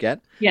he could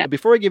get? Yeah. But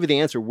before I give you the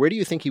answer, where do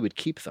you think he would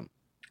keep them?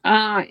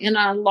 In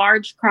a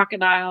large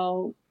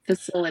crocodile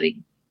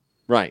facility.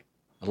 Right.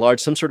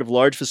 Some sort of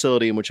large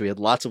facility in which we had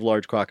lots of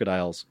large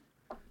crocodiles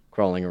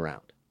crawling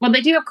around. Well,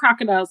 they do have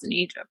crocodiles in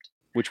Egypt.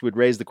 Which would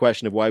raise the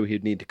question of why we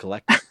would need to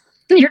collect them.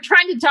 You're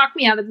trying to talk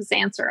me out of this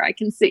answer, I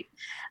can see.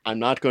 I'm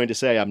not going to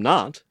say I'm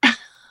not.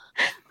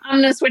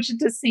 I'm going to switch it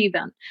to C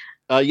then.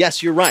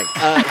 Yes, you're right.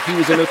 He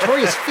was a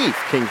notorious thief,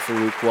 King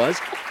Farouk was.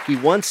 He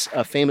once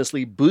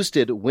famously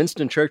boosted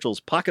Winston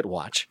Churchill's pocket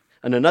watch.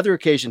 On another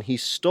occasion, he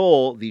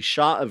stole the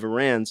Shah of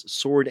Iran's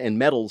sword and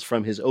medals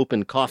from his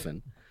open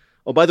coffin.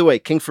 Oh, by the way,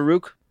 King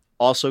Farouk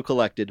also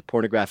collected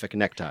pornographic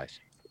neckties.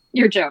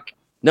 You're joking.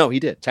 No, he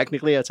did.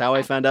 Technically, that's how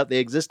I found out they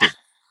existed.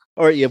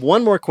 All right, you have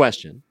one more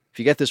question. If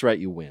you get this right,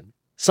 you win.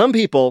 Some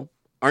people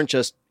aren't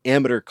just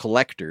amateur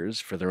collectors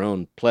for their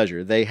own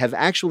pleasure. They have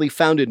actually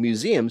founded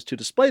museums to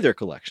display their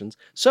collections.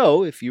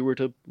 So if you were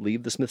to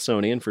leave the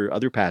Smithsonian for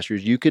other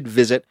pastures, you could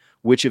visit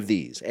which of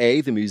these?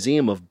 A, the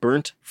Museum of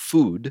Burnt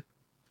Food,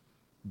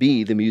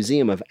 B, the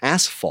Museum of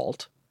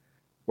Asphalt,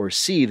 or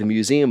C, the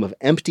Museum of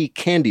Empty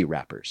Candy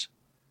Wrappers?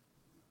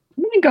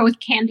 I'm going to go with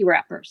candy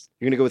wrappers.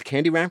 You're going to go with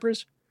candy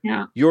wrappers?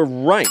 Yeah. You're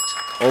right,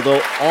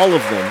 although all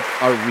of them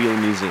are real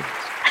museums.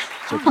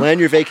 So plan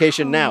your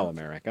vacation now,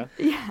 America.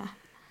 Yeah.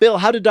 Bill,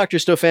 how did Dr.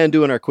 Stofan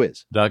do in our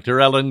quiz? Dr.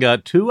 Ellen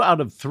got 2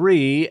 out of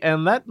 3,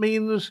 and that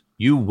means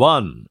you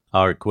won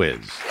our quiz.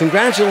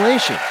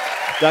 Congratulations.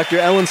 Dr.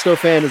 Ellen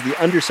Stofan is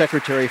the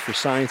Undersecretary for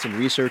Science and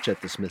Research at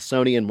the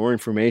Smithsonian. More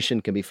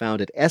information can be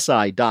found at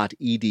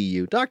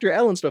si.edu. Dr.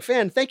 Ellen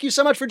Stofan, thank you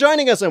so much for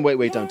joining us on Wait,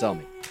 Wait, Don't Tell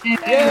Me. Yay!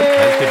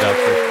 Thank you,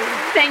 Doctor.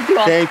 Thank you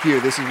all. Thank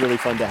you. This is really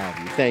fun to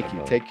have you. Thank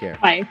you. Take care.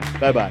 Bye.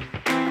 Bye-bye.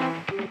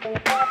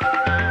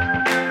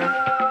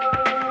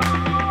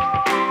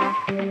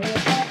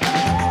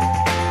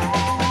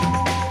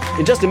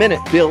 In just a minute,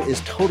 Bill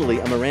is totally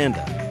a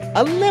Miranda.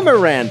 A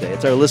Limeranda.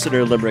 It's our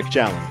listener limerick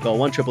challenge. Call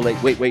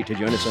 1-888-WAIT-WAIT to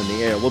join us on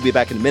the air. We'll be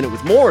back in a minute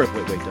with more of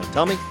Wait, Wait, Don't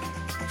Tell Me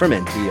from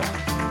NPR.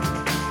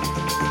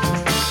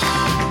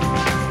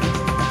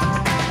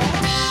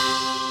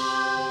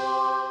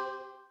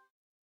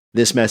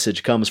 This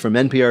message comes from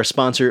NPR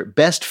sponsor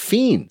Best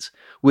Fiends.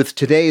 With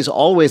today's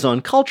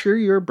always-on culture,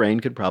 your brain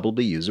could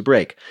probably use a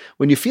break.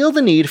 When you feel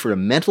the need for a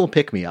mental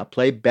pick-me-up,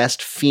 play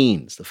Best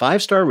Fiends, the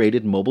 5-star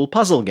rated mobile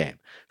puzzle game.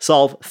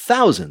 Solve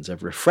thousands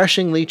of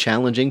refreshingly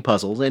challenging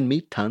puzzles and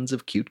meet tons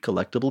of cute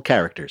collectible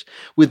characters.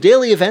 With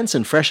daily events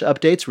and fresh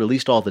updates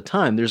released all the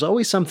time, there's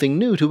always something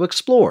new to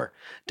explore.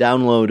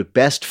 Download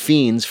Best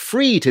Fiends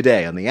free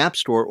today on the App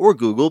Store or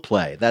Google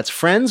Play. That's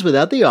friends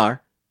without the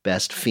R,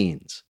 Best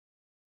Fiends.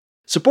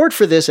 Support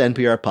for this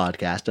NPR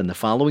podcast and the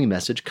following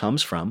message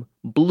comes from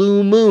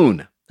Blue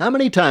Moon. How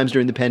many times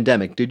during the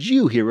pandemic did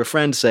you hear a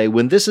friend say,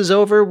 when this is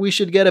over, we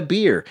should get a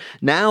beer?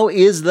 Now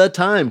is the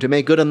time to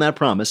make good on that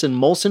promise, and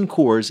Molson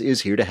Coors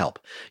is here to help.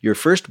 Your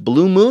first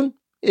Blue Moon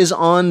is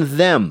on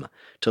them.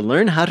 To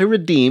learn how to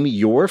redeem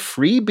your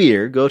free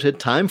beer, go to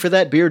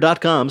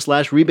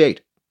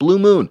timeforthatbeer.com/rebate. Blue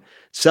Moon.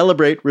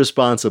 Celebrate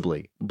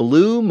responsibly.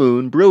 Blue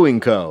Moon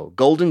Brewing Co.,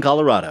 Golden,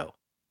 Colorado.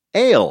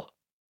 Ale.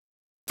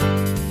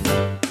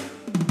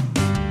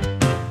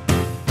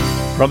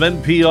 From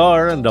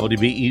NPR and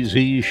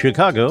WBEZ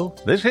Chicago,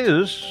 this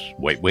is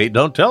Wait, Wait,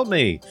 Don't Tell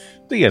Me,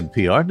 the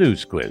NPR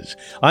News Quiz.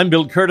 I'm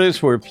Bill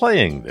Curtis. We're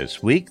playing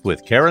this week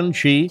with Karen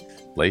Chi,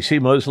 Lacey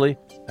Mosley,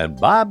 and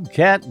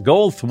Bobcat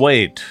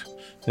Goldthwait.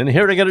 And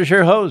here to get us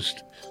your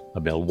host, a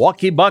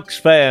Milwaukee Bucks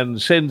fan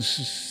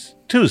since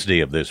Tuesday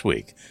of this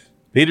week,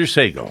 Peter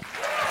Sagal.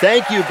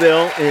 Thank you,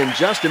 Bill. In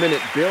just a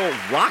minute, Bill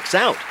rocks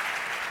out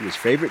to his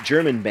favorite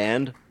German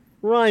band,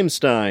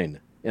 Rammstein,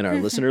 in our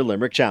Listener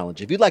Limerick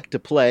Challenge. If you'd like to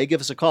play,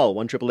 give us a call,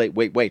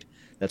 1-888-WAIT-WAIT.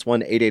 That's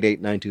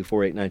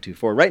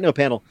 1-888-924-8924. Right now,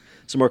 panel,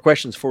 some more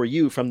questions for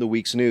you from the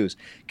week's news.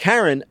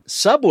 Karen,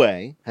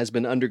 Subway has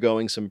been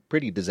undergoing some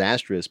pretty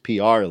disastrous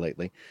PR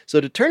lately. So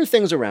to turn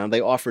things around,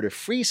 they offered a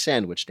free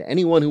sandwich to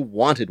anyone who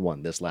wanted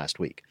one this last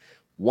week.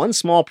 One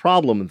small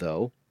problem,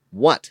 though.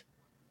 What?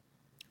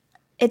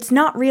 It's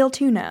not real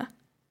tuna.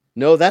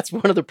 No, that's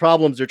one of the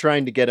problems they're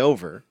trying to get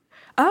over.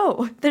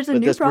 Oh, there's a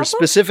new problem? We're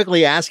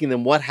specifically asking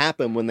them what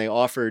happened when they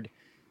offered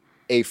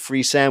a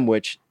free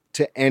sandwich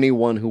to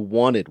anyone who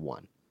wanted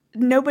one.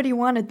 Nobody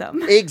wanted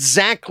them.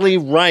 Exactly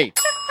right.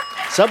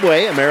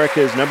 Subway,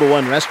 America's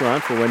 #1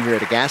 restaurant for when you're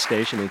at a gas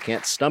station and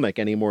can't stomach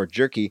any more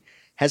jerky,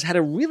 has had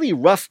a really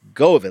rough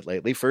go of it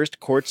lately. First,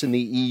 courts in the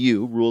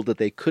EU ruled that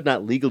they could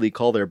not legally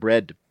call their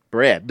bread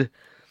bread.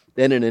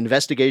 Then an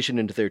investigation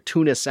into their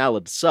tuna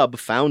salad sub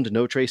found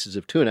no traces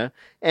of tuna,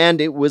 and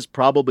it was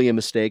probably a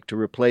mistake to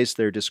replace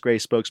their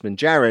disgraced spokesman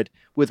Jared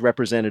with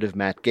Representative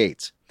Matt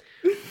Gaetz.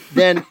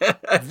 Then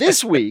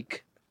this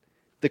week,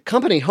 the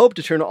company hoped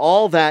to turn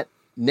all that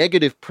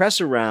negative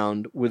press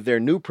around with their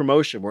new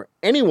promotion where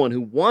anyone who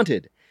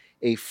wanted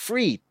a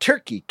free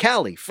turkey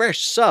Cali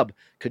fresh sub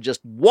could just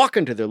walk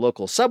into their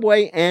local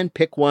Subway and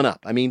pick one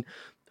up. I mean,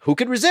 who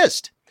could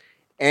resist?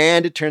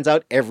 And it turns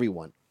out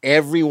everyone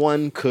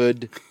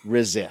could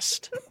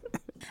resist.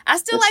 I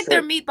still like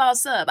their meatball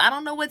sub. I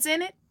don't know what's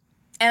in it,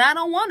 and I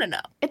don't want to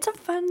know. It's a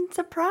fun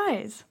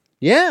surprise.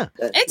 Yeah.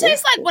 It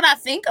tastes like what I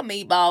think a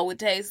meatball would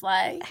taste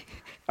like.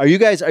 Are you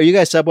guys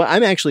Subway?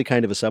 I'm actually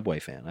kind of a Subway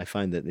fan. I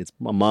find that it's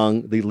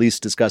among the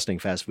least disgusting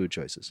fast food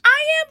choices.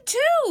 I am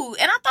too.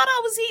 And I thought I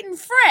was eating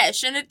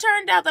fresh, and it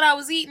turned out that I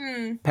was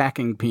eating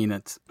packing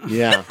peanuts.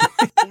 Yeah.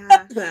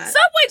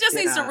 Subway just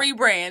needs to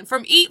rebrand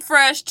from eat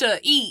fresh to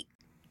eat.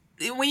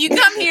 When you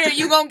come here,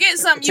 you're going to get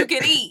something you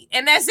can eat,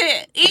 and that's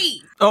it.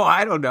 Eat. Oh,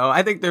 I don't know.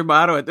 I think their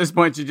motto at this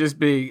point should just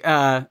be,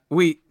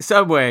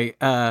 Subway,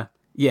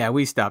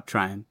 we stopped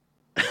trying.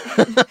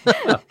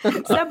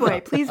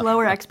 Subway, please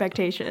lower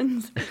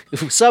expectations.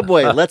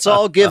 Subway, let's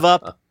all give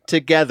up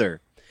together.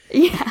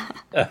 Yeah.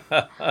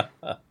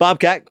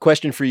 Bobcat,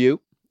 question for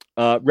you.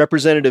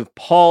 Representative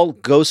Paul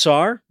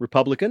Gosar,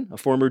 Republican, a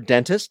former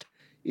dentist,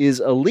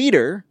 is a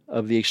leader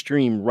of the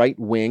extreme right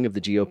wing of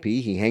the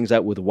GOP. He hangs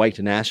out with white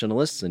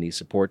nationalists and he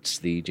supports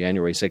the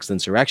January 6th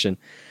insurrection.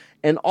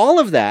 And all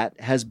of that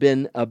has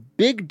been a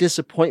big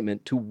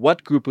disappointment to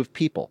what group of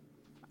people?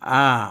 Give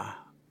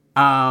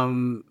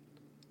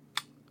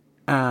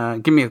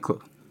me a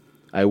clue.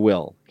 I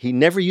will. He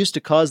never used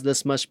to cause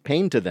this much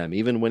pain to them,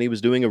 even when he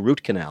was doing a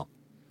root canal.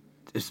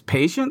 His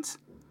patients?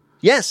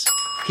 Yes.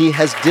 He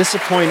has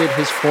disappointed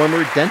his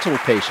former dental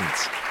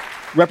patients.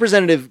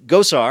 Representative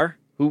Gosar,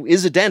 who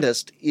is a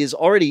dentist, is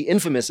already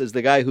infamous as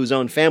the guy whose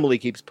own family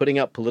keeps putting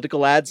out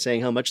political ads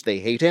saying how much they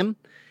hate him.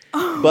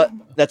 But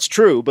that's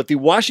true. But the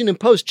Washington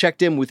Post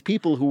checked in with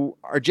people who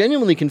are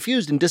genuinely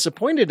confused and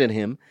disappointed in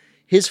him,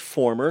 his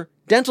former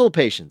dental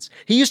patients.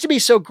 He used to be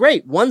so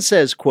great. One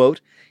says,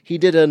 quote, "He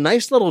did a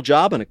nice little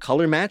job on a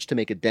color match to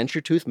make a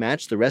denture tooth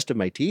match the rest of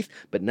my teeth,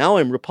 but now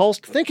I'm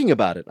repulsed thinking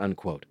about it,"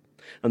 unquote.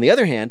 On the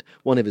other hand,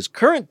 one of his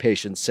current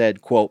patients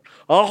said, quote,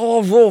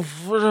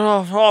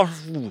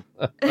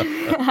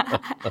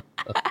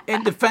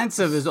 in defense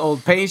of his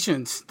old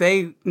patients,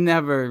 they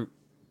never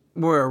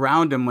were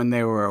around him when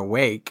they were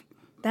awake.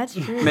 That's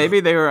true.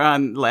 Maybe they were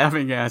on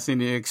laughing gas and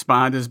he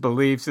expound his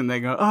beliefs and they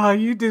go, "Oh,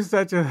 you do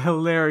such a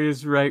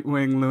hilarious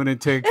right-wing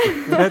lunatic.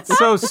 That's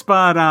so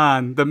spot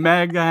on. The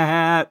MAGA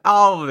hat,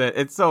 all of it.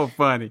 It's so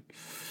funny."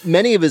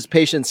 Many of his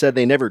patients said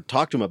they never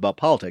talked to him about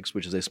politics,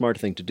 which is a smart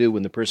thing to do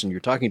when the person you're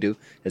talking to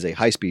has a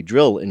high-speed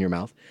drill in your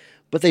mouth.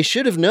 But they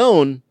should have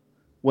known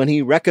when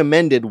he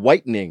recommended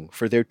whitening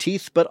for their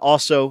teeth, but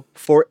also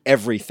for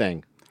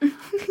everything.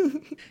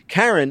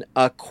 Karen,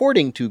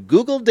 according to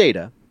Google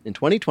data, in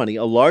 2020,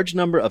 a large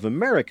number of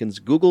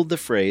Americans Googled the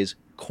phrase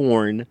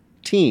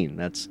quarantine.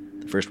 That's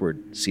the first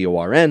word,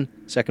 C-O-R-N,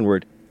 second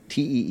word,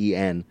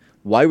 T-E-E-N.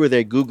 Why were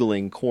they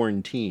Googling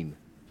quarantine?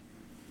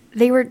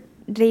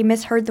 They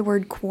misheard the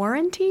word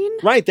quarantine?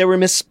 Right, they were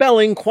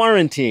misspelling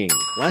quarantine.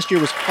 Last year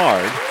was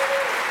hard,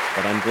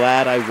 but I'm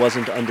glad I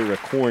wasn't under a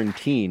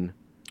quarantine.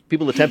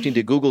 People attempting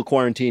to Google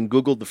quarantine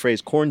Googled the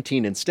phrase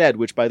quarantine instead,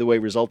 which, by the way,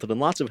 resulted in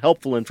lots of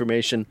helpful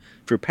information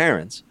for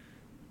parents.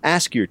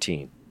 Ask your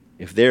teen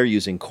if they're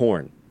using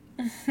corn.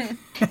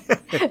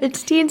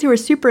 It's teens who are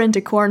super into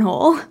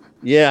cornhole.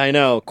 Yeah, I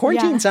know.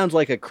 Quarantine sounds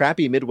like a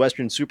crappy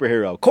Midwestern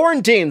superhero.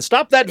 Quarantine,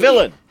 stop that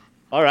villain!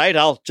 All right,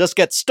 I'll just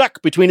get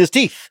stuck between his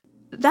teeth.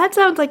 That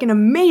sounds like an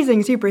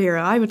amazing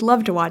superhero. I would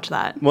love to watch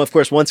that. Well, of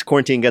course, once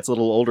Quarantine gets a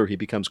little older, he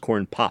becomes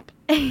Corn Pop.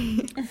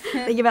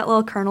 They give out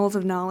little kernels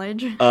of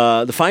knowledge.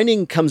 The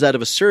finding comes out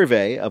of a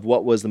survey of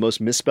what was the most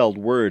misspelled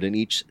word in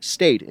each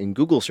state in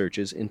Google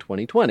searches in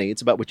 2020.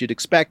 It's about what you'd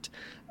expect.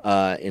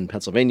 In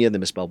Pennsylvania, the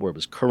misspelled word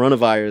was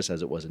coronavirus,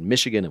 as it was in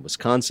Michigan and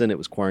Wisconsin. It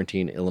was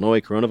quarantine.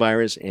 Illinois,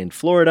 coronavirus. And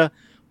Florida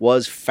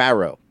was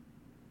Pharaoh.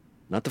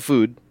 Not the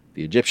food,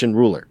 the Egyptian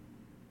ruler.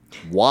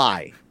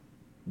 Why?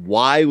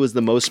 Why was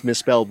the most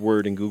misspelled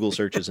word in Google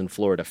searches in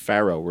Florida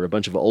Pharaoh? Were a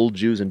bunch of old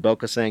Jews in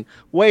Boca saying,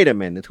 "Wait a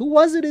minute, who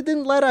was it who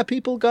didn't let our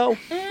people go?"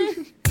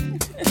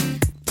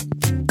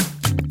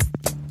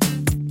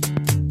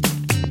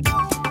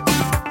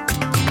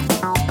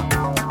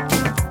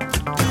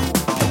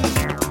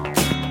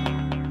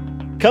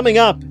 Coming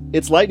up,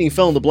 it's Lightning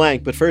Fill in the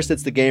Blank, but first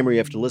it's the game where you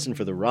have to listen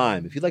for the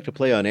rhyme. If you'd like to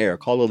play on air,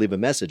 call or leave a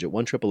message at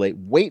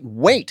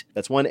 1-888-WAIT-WAIT.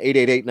 That's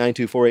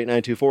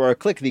 1-888-924-8924, or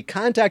click the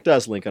Contact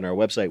Us link on our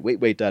website,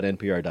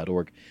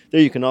 waitwait.npr.org.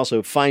 There you can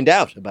also find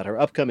out about our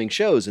upcoming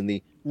shows in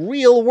the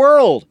real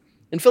world.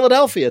 In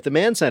Philadelphia at the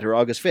Mann Center,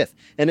 August 5th,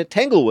 and at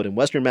Tanglewood in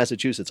Western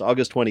Massachusetts,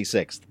 August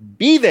 26th.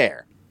 Be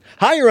there!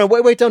 Hi, you're on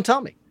Wait, Wait, Don't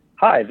Tell Me.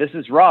 Hi, this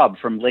is Rob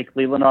from Lake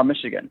Leelanau,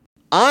 Michigan.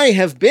 I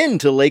have been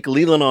to Lake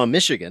Leelanau,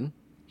 Michigan,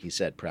 he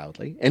said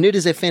proudly, and it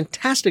is a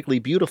fantastically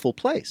beautiful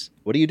place.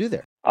 What do you do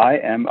there? I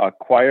am a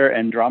choir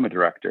and drama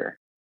director.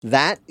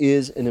 That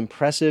is an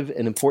impressive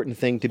and important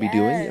thing to be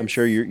doing. I'm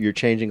sure you're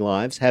changing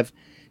lives.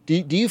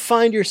 Do you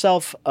find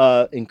yourself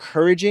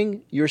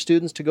encouraging your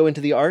students to go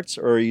into the arts,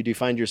 or do you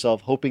find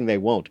yourself hoping they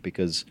won't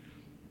because,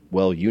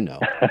 well, you know?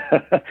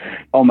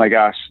 Oh my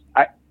gosh.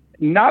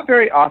 Not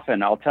very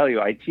often, I'll tell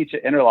you. I teach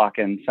at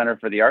Interlochen Center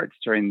for the Arts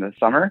during the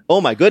summer. Oh,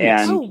 my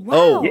goodness. And,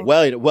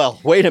 well,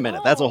 wait a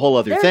minute. That's a whole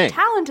other thing.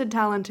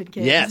 Talented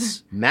kids.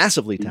 Yes,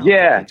 massively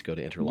talented kids go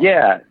to Interlochen.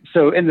 Yeah,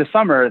 so in the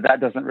summer, that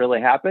doesn't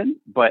really happen.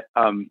 But,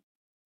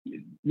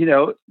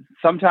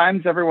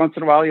 sometimes every once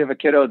in a while, you have a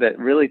kiddo that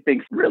really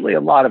thinks really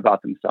a lot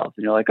about themselves.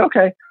 And you're like,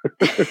 okay.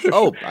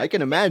 Oh, I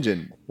can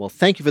imagine. Well,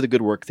 thank you for the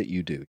good work that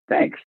you do.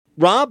 Thanks.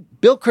 Rob,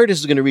 Bill Curtis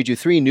is going to read you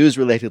 3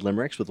 news-related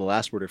limericks with the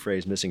last word or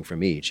phrase missing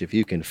from each. If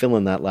you can fill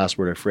in that last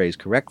word or phrase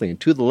correctly in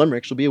 2 of the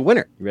limericks, you'll be a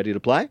winner. You ready to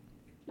play?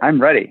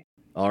 I'm ready.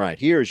 All right,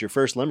 here is your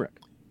first limerick.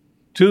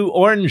 2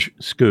 orange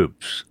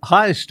scoops,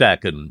 high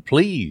stackin',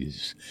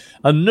 please.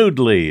 A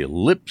noodly,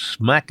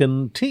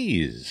 lip-smackin'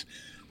 tease.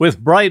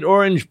 With bright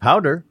orange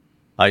powder,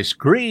 ice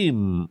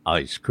cream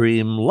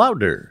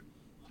louder.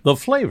 The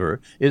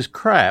flavor is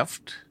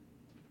Kraft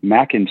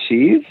mac and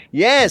cheese?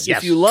 Yes,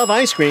 if you love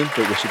ice cream,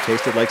 but wish it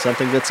tasted like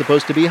something that's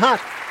supposed to be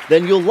hot,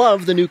 then you'll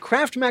love the new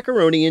Kraft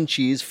macaroni and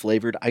cheese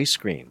flavored ice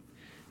cream.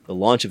 The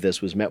launch of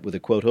this was met with a,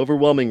 quote,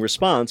 overwhelming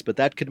response, but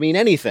that could mean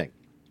anything.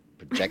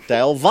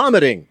 Projectile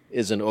vomiting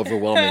is an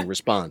overwhelming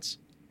response.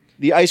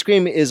 The ice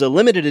cream is a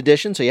limited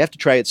edition, so you have to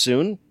try it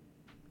soon.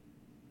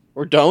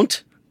 Or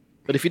don't.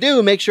 But if you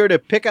do, make sure to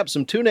pick up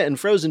some tuna and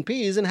frozen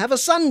peas and have a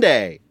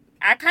sundae.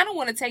 I kind of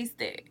want to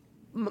taste it.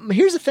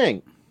 Here's the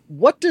thing.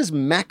 What does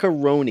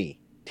macaroni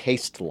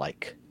taste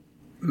like?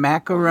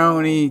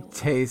 Macaroni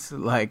tastes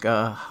like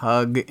a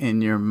hug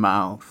in your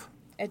mouth.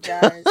 It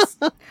does.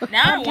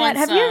 Now I want Kat,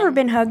 have some. you ever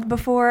been hugged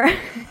before?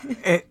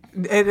 It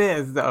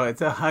is, though. It's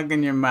a hug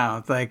in your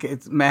mouth. Like,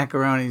 it's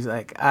macaroni's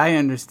like, I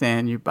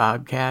understand you,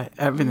 Bobcat.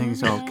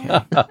 Everything's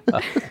okay.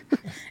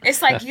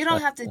 It's like, you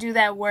don't have to do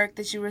that work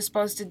that you were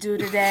supposed to do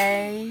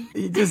today.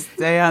 You just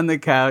stay on the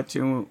couch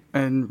and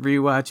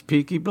rewatch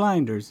Peaky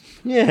Blinders.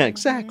 Yeah,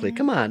 exactly.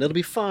 Come on, it'll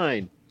be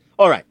fine.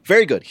 All right,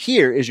 very good.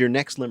 Here is your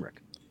next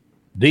limerick.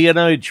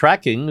 DNA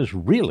tracking is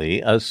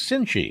really a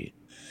cinchy.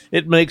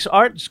 It makes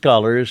art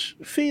scholars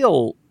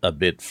feel a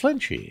bit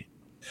flinchy.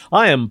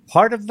 I am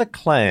part of the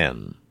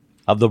clan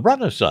of the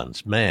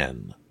Renaissance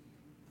man.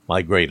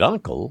 My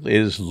great-uncle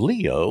is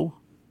Leo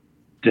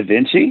Da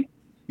Vinci?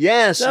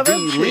 Yes, Da the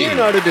Vinci.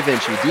 Leonardo da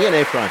Vinci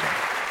DNA Project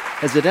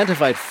has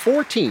identified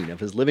 14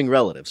 of his living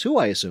relatives, who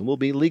I assume will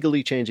be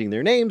legally changing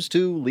their names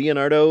to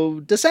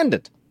Leonardo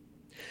Descendant.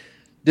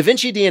 Da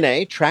Vinci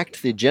DNA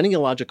tracked the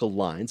genealogical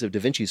lines of Da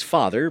Vinci's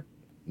father,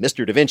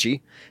 Mr. Da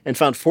Vinci, and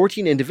found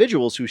 14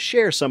 individuals who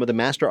share some of the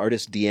master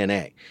artist's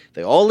DNA.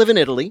 They all live in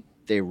Italy.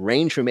 They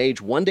range from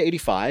age 1 to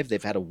 85.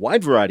 They've had a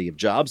wide variety of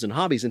jobs and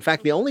hobbies. In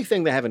fact, the only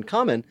thing they have in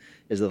common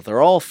is that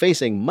they're all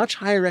facing much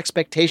higher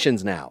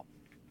expectations now.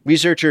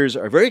 Researchers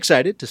are very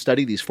excited to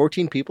study these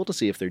 14 people to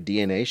see if their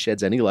DNA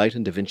sheds any light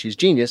on Da Vinci's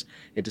genius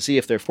and to see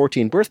if their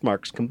 14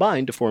 birthmarks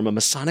combine to form a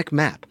Masonic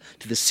map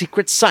to the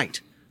secret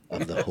site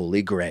of the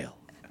Holy Grail.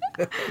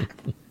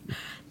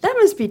 That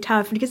must be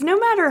tough because no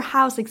matter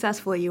how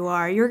successful you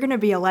are, you're going to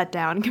be a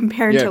letdown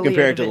compared to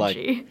Leo da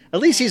Vinci. At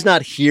least he's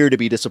not here to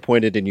be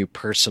disappointed in you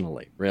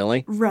personally,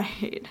 really?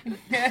 Right.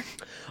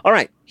 All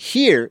right,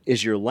 here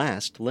is your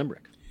last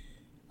limerick.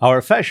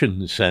 Our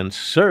fashion sense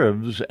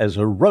serves as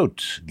a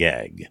rote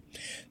gag.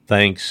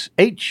 Thanks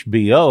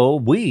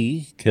HBO,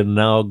 we can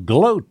now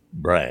gloat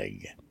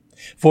brag.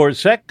 For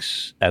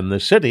sex and the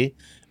city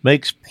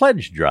makes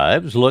pledge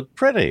drives look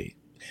pretty.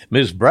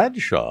 Ms.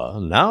 Bradshaw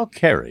now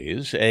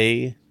carries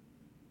a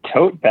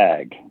tote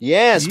bag.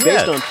 Yes,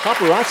 based on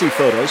paparazzi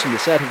photos from the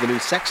set of the new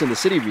Sex and the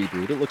City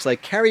reboot, it looks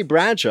like Carrie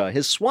Bradshaw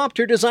has swapped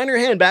her designer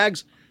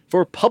handbags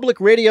for public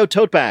radio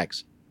tote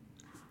bags.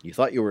 You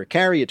thought you were a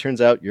Carrie, it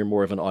turns out you're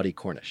more of an Audie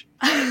Cornish.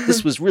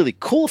 This was really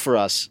cool for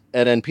us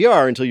at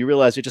NPR until you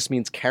realize it just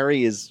means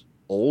Carrie is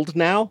old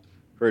now.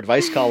 Her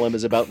advice column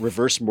is about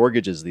reverse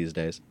mortgages these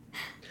days.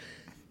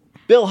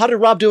 Bill, how did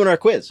Rob do in our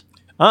quiz?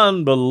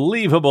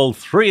 Unbelievable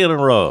 3 in a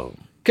row.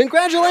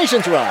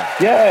 Congratulations, Rob.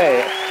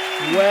 Yay.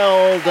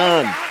 Well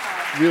done.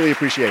 Really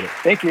appreciate it.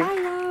 Thank you. Bye,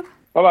 Rob.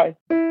 Bye-bye.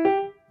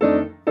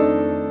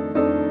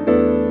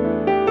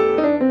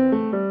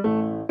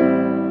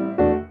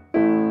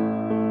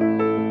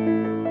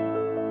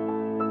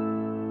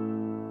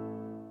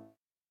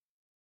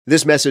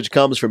 This message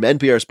comes from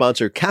NPR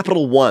sponsor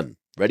Capital One.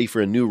 Ready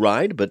for a new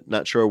ride, but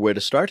not sure where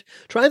to start?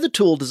 Try the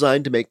tool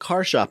designed to make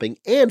car shopping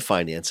and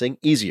financing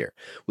easier.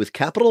 With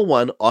Capital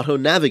One Auto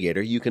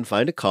Navigator, you can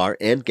find a car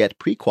and get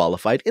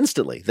pre-qualified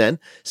instantly. Then,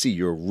 see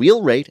your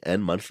real rate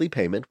and monthly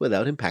payment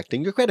without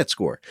impacting your credit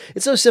score.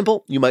 It's so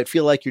simple, you might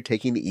feel like you're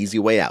taking the easy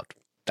way out.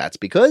 That's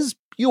because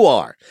you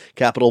are.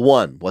 Capital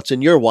One, what's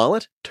in your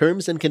wallet?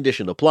 Terms and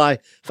conditions apply.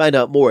 Find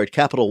out more at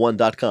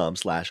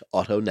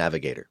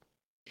CapitalOne.com/AutoNavigator.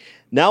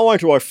 Now on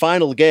to our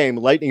final game,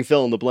 Lightning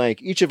Fill in the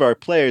Blank. Each of our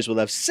players will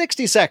have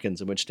 60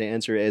 seconds in which to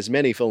answer as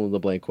many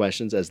fill-in-the-blank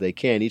questions as they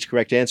can. Each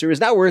correct answer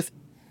is now worth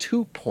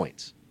 2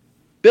 points.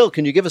 Bill,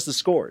 can you give us the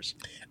scores?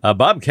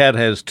 Bobcat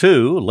has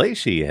 2,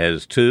 Lacey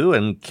has 2,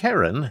 and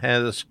Karen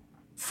has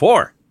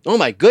 4. Oh,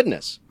 my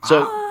goodness.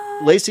 So,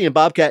 Lacey and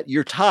Bobcat,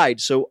 you're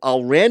tied, so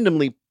I'll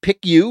randomly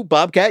pick you.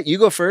 Bobcat, you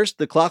go first.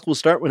 The clock will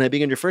start when I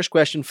begin your first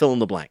question. Fill in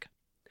the blank.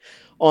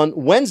 On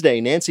Wednesday,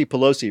 Nancy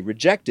Pelosi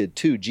rejected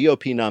 2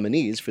 GOP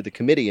nominees for the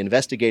committee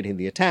investigating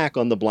the attack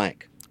on the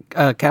blank.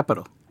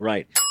 Capitol.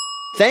 Right.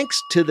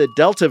 Thanks to the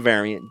Delta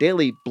variant,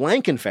 daily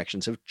blank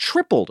infections have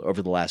tripled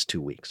over the last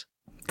 2 weeks.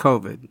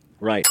 COVID.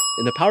 Right.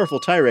 In a powerful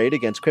tirade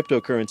against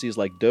cryptocurrencies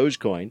like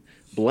Dogecoin,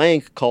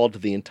 blank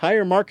called the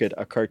entire market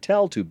a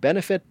cartel to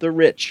benefit the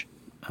rich.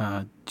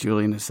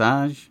 Julian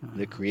Assange,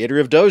 the creator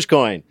of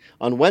Dogecoin.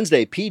 On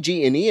Wednesday,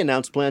 PG&E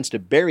announced plans to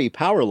bury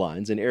power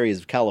lines in areas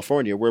of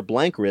California where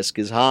blank risk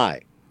is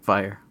high.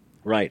 Fire.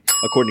 Right.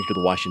 According to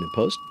the Washington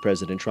Post,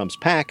 President Trump's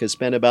PAC has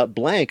spent about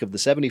blank of the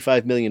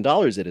 $75 million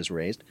it has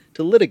raised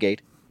to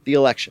litigate the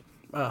election.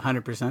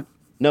 100%?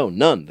 No,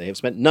 none. They have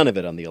spent none of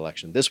it on the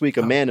election. This week,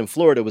 a man in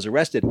Florida was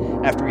arrested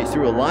after he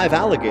threw a live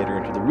alligator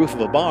into the roof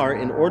of a bar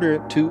in order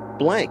to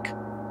blank.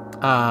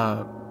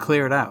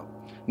 Clear it out.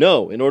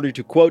 No, in order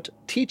to, quote,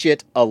 teach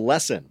it a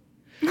lesson.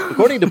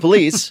 According to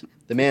police,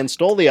 the man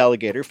stole the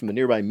alligator from a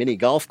nearby mini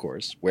golf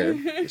course, where,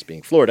 this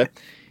being Florida,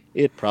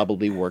 it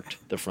probably worked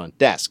the front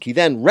desk. He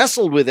then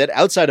wrestled with it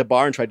outside a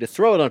bar and tried to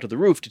throw it onto the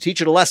roof to teach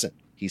it a lesson,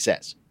 he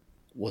says.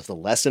 Was the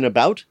lesson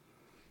about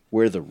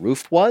where the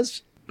roof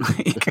was?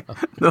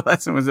 The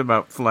lesson was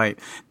about flight.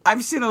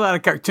 I've seen a lot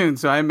of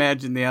cartoons, so I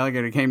imagine the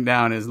alligator came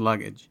down as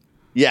luggage.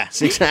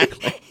 Yes,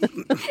 exactly.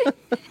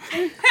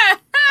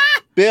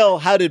 Bill,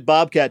 how did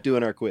Bobcat do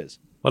in our quiz?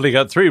 Well, he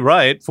got 3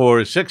 right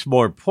for 6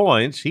 more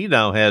points. He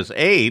now has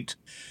 8,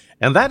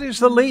 and that is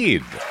the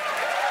lead.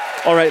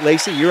 All right,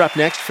 Lacey, you're up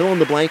next. Fill in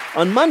the blank.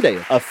 On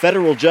Monday, a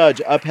federal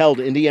judge upheld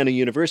Indiana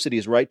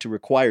University's right to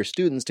require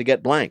students to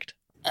get blanked.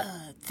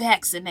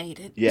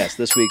 Vaccinated. Yes,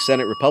 this week,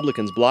 Senate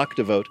Republicans blocked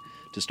a vote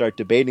to start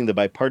debating the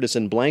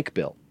bipartisan blank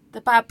bill.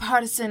 The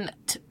bipartisan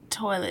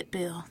toilet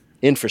bill.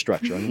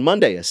 Infrastructure. On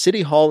Monday, a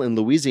city hall in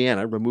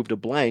Louisiana removed a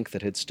blank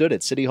that had stood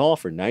at City Hall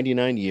for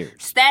 99 years.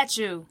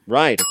 Statue.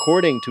 Right.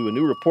 According to a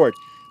new report,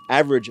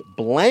 average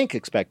blank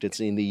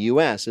expectancy in the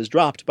U.S. has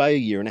dropped by a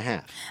year and a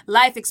half.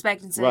 Life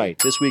expectancy. Right.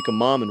 This week, a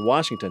mom in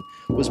Washington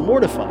was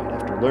mortified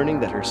after learning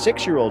that her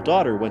 6-year-old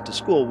daughter went to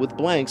school with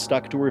blanks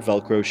stuck to her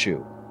Velcro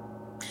shoe.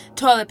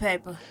 Toilet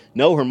paper.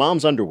 No, her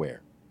mom's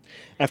underwear.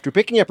 After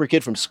picking up her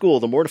kid from school,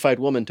 the mortified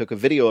woman took a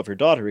video of her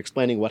daughter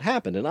explaining what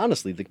happened, and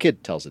honestly, the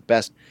kid tells it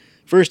best.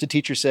 First, a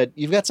teacher said,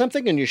 "You've got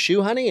something in your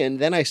shoe, honey?" And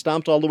then I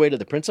stomped all the way to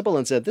the principal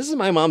and said, "This is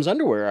my mom's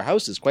underwear. Our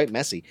house is quite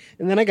messy."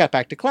 And then I got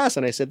back to class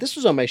and I said, "This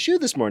was on my shoe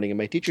this morning," and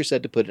my teacher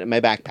said to put it in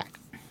my backpack.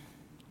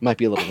 Might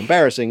be a little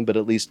embarrassing, but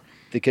at least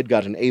the kid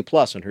got an A+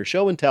 on her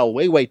show and tell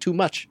way too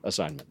much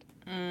assignment.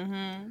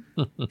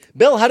 Mm-hmm.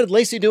 Bill, how did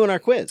Lacey do in our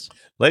quiz?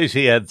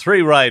 Lacey had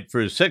 3 right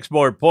for 6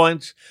 more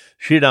points.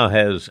 She now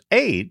has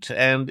 8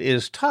 and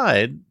is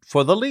tied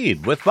for the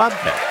lead with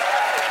Bobcat.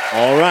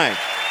 All right.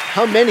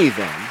 How many,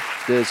 then,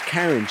 does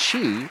Karen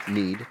Chi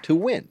need to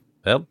win?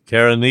 Well,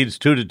 Karen needs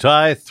 2 to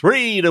tie,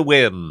 3 to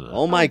win.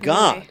 Oh, my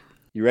God.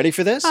 You ready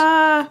for this?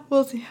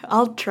 We'll see.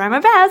 I'll try my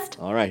best.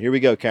 All right, here we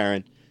go,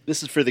 Karen.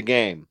 This is for the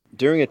game.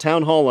 During a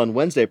town hall on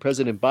Wednesday,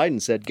 President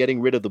Biden said getting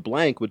rid of the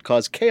blank would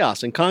cause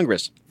chaos in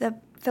Congress. The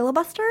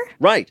filibuster?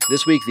 Right.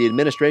 This week, the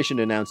administration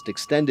announced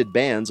extended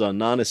bans on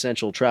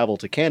non-essential travel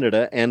to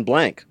Canada and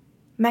blank.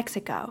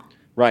 Mexico.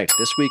 Right.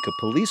 This week, a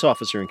police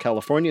officer in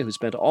California who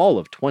spent all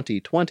of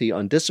 2020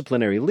 on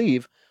disciplinary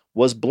leave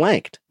was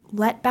blanked.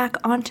 Let back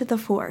onto the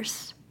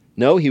force.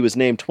 No, he was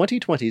named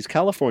 2020's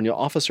California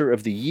Officer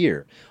of the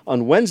Year.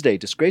 On Wednesday,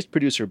 disgraced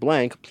producer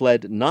Blank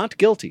pled not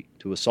guilty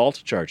to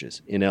assault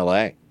charges in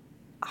L.A.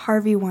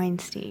 Harvey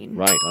Weinstein.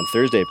 Right. On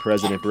Thursday,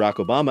 President Barack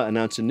Obama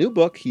announced a new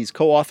book he's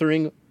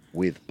co-authoring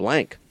with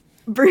blank.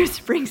 Bruce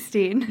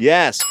Springsteen.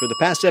 Yes. For the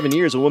past 7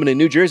 years, a woman in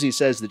New Jersey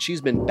says that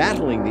she's been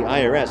battling the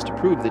IRS to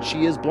prove that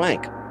she is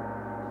blank.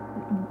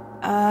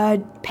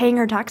 Paying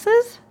her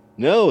taxes?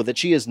 No, that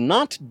she is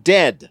not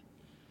dead.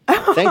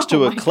 Thanks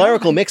to a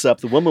clerical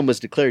mix-up, the woman was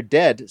declared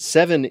dead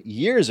 7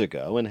 years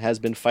ago and has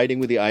been fighting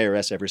with the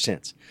IRS ever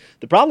since.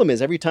 The problem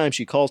is, every time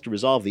she calls to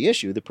resolve the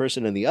issue, the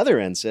person on the other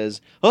end says,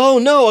 "Oh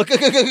no, a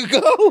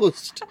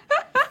ghost!"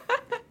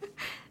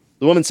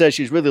 The woman says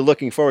she's really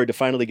looking forward to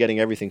finally getting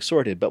everything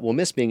sorted, but will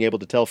miss being able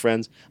to tell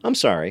friends, "I'm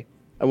sorry,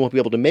 I won't be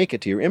able to make it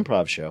to your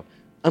improv show.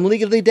 I'm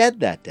legally dead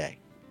that day."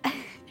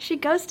 She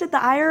ghosted the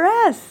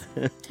IRS.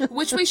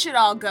 Which we should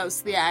all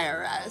ghost the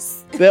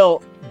IRS.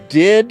 Bill,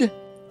 did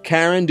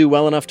Karen do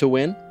well enough to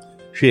win?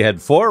 She had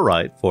 4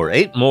 right for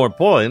 8 more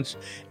points,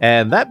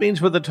 and that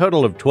means with a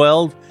total of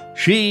 12,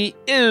 she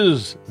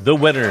is the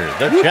winner,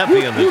 the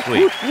champion this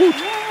week.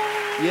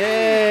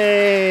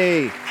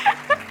 Yay!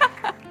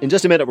 In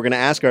just a minute, we're going to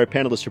ask our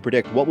panelists to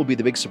predict what will be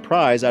the big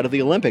surprise out of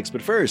the Olympics.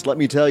 But first, let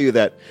me tell you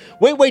that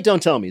Wait,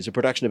 Don't Tell Me is a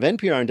production of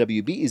NPR and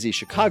WBEZ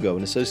Chicago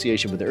in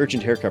association with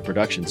Urgent Haircut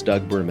Productions,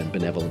 Doug Berman,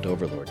 Benevolent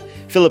Overlord.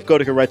 Philip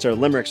Goedeke writes our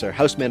limericks. Our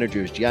house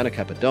manager is Gianna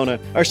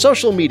Capadona. Our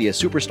social media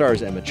superstar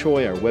is Emma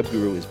Choi. Our web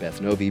guru is Beth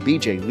Novi.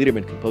 BJ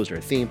Liederman composed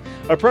our theme.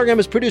 Our program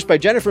is produced by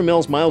Jennifer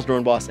Mills, Miles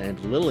Dornbos, and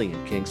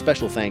Lillian King.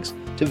 Special thanks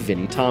to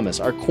Vinnie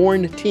Thomas. Our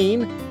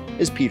quarantine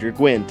is Peter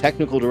Gwynn.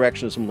 Technical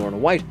direction is from Lorna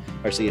White.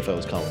 Our CFO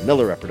is Colin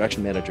Miller. Our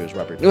production manager is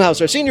Robert Newhouse.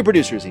 Our senior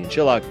producer is Ian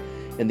Chillock.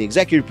 And the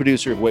executive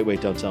producer of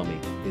Wait, Don't Tell Me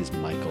is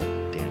Michael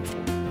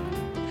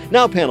Danforth.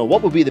 Now, panel,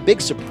 what will be the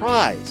big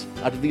surprise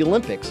out of the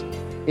Olympics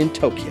in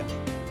Tokyo?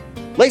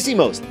 Lacey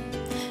Mosley.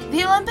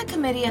 The Olympic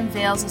Committee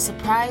unveils a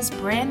surprise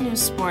brand new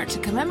sport to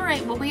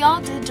commemorate what we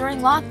all did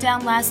during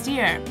lockdown last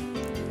year.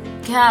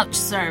 Couch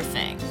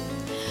surfing.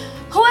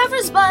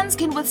 Whoever's buns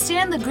can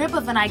withstand the grip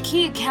of an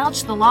IKEA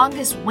couch the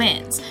longest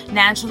wins.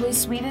 Naturally,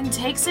 Sweden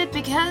takes it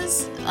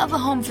because of the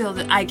home field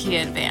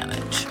IKEA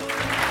advantage.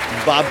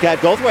 Bobcat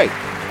Goldthwait.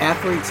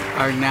 Athletes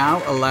are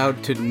now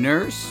allowed to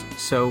nurse,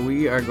 so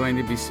we are going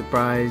to be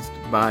surprised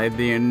by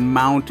the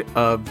amount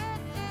of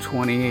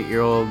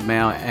 28-year-old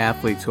male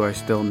athletes who are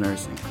still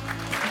nursing.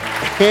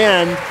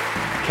 And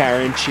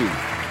Karen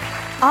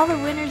Chi. All the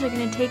winners are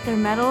going to take their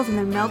medals and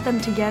then melt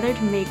them together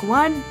to make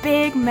one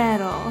big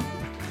medal.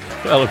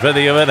 Well, if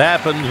any of it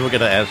happens, we're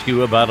going to ask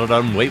you about it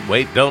on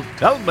Wait, Don't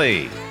Tell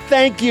Me.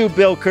 Thank you,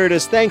 Bill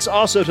Curtis. Thanks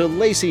also to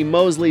Lacey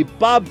Mosley,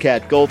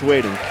 Bobcat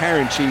Goldthwait, and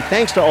Karen Chi.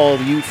 Thanks to all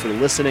of you for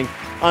listening.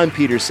 I'm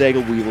Peter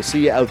Sagal. We will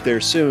see you out there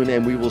soon,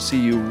 and we will see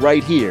you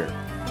right here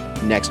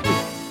next week.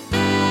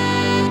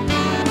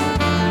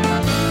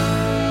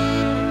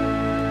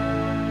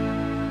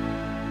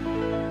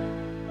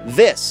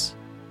 This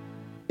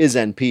is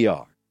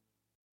NPR.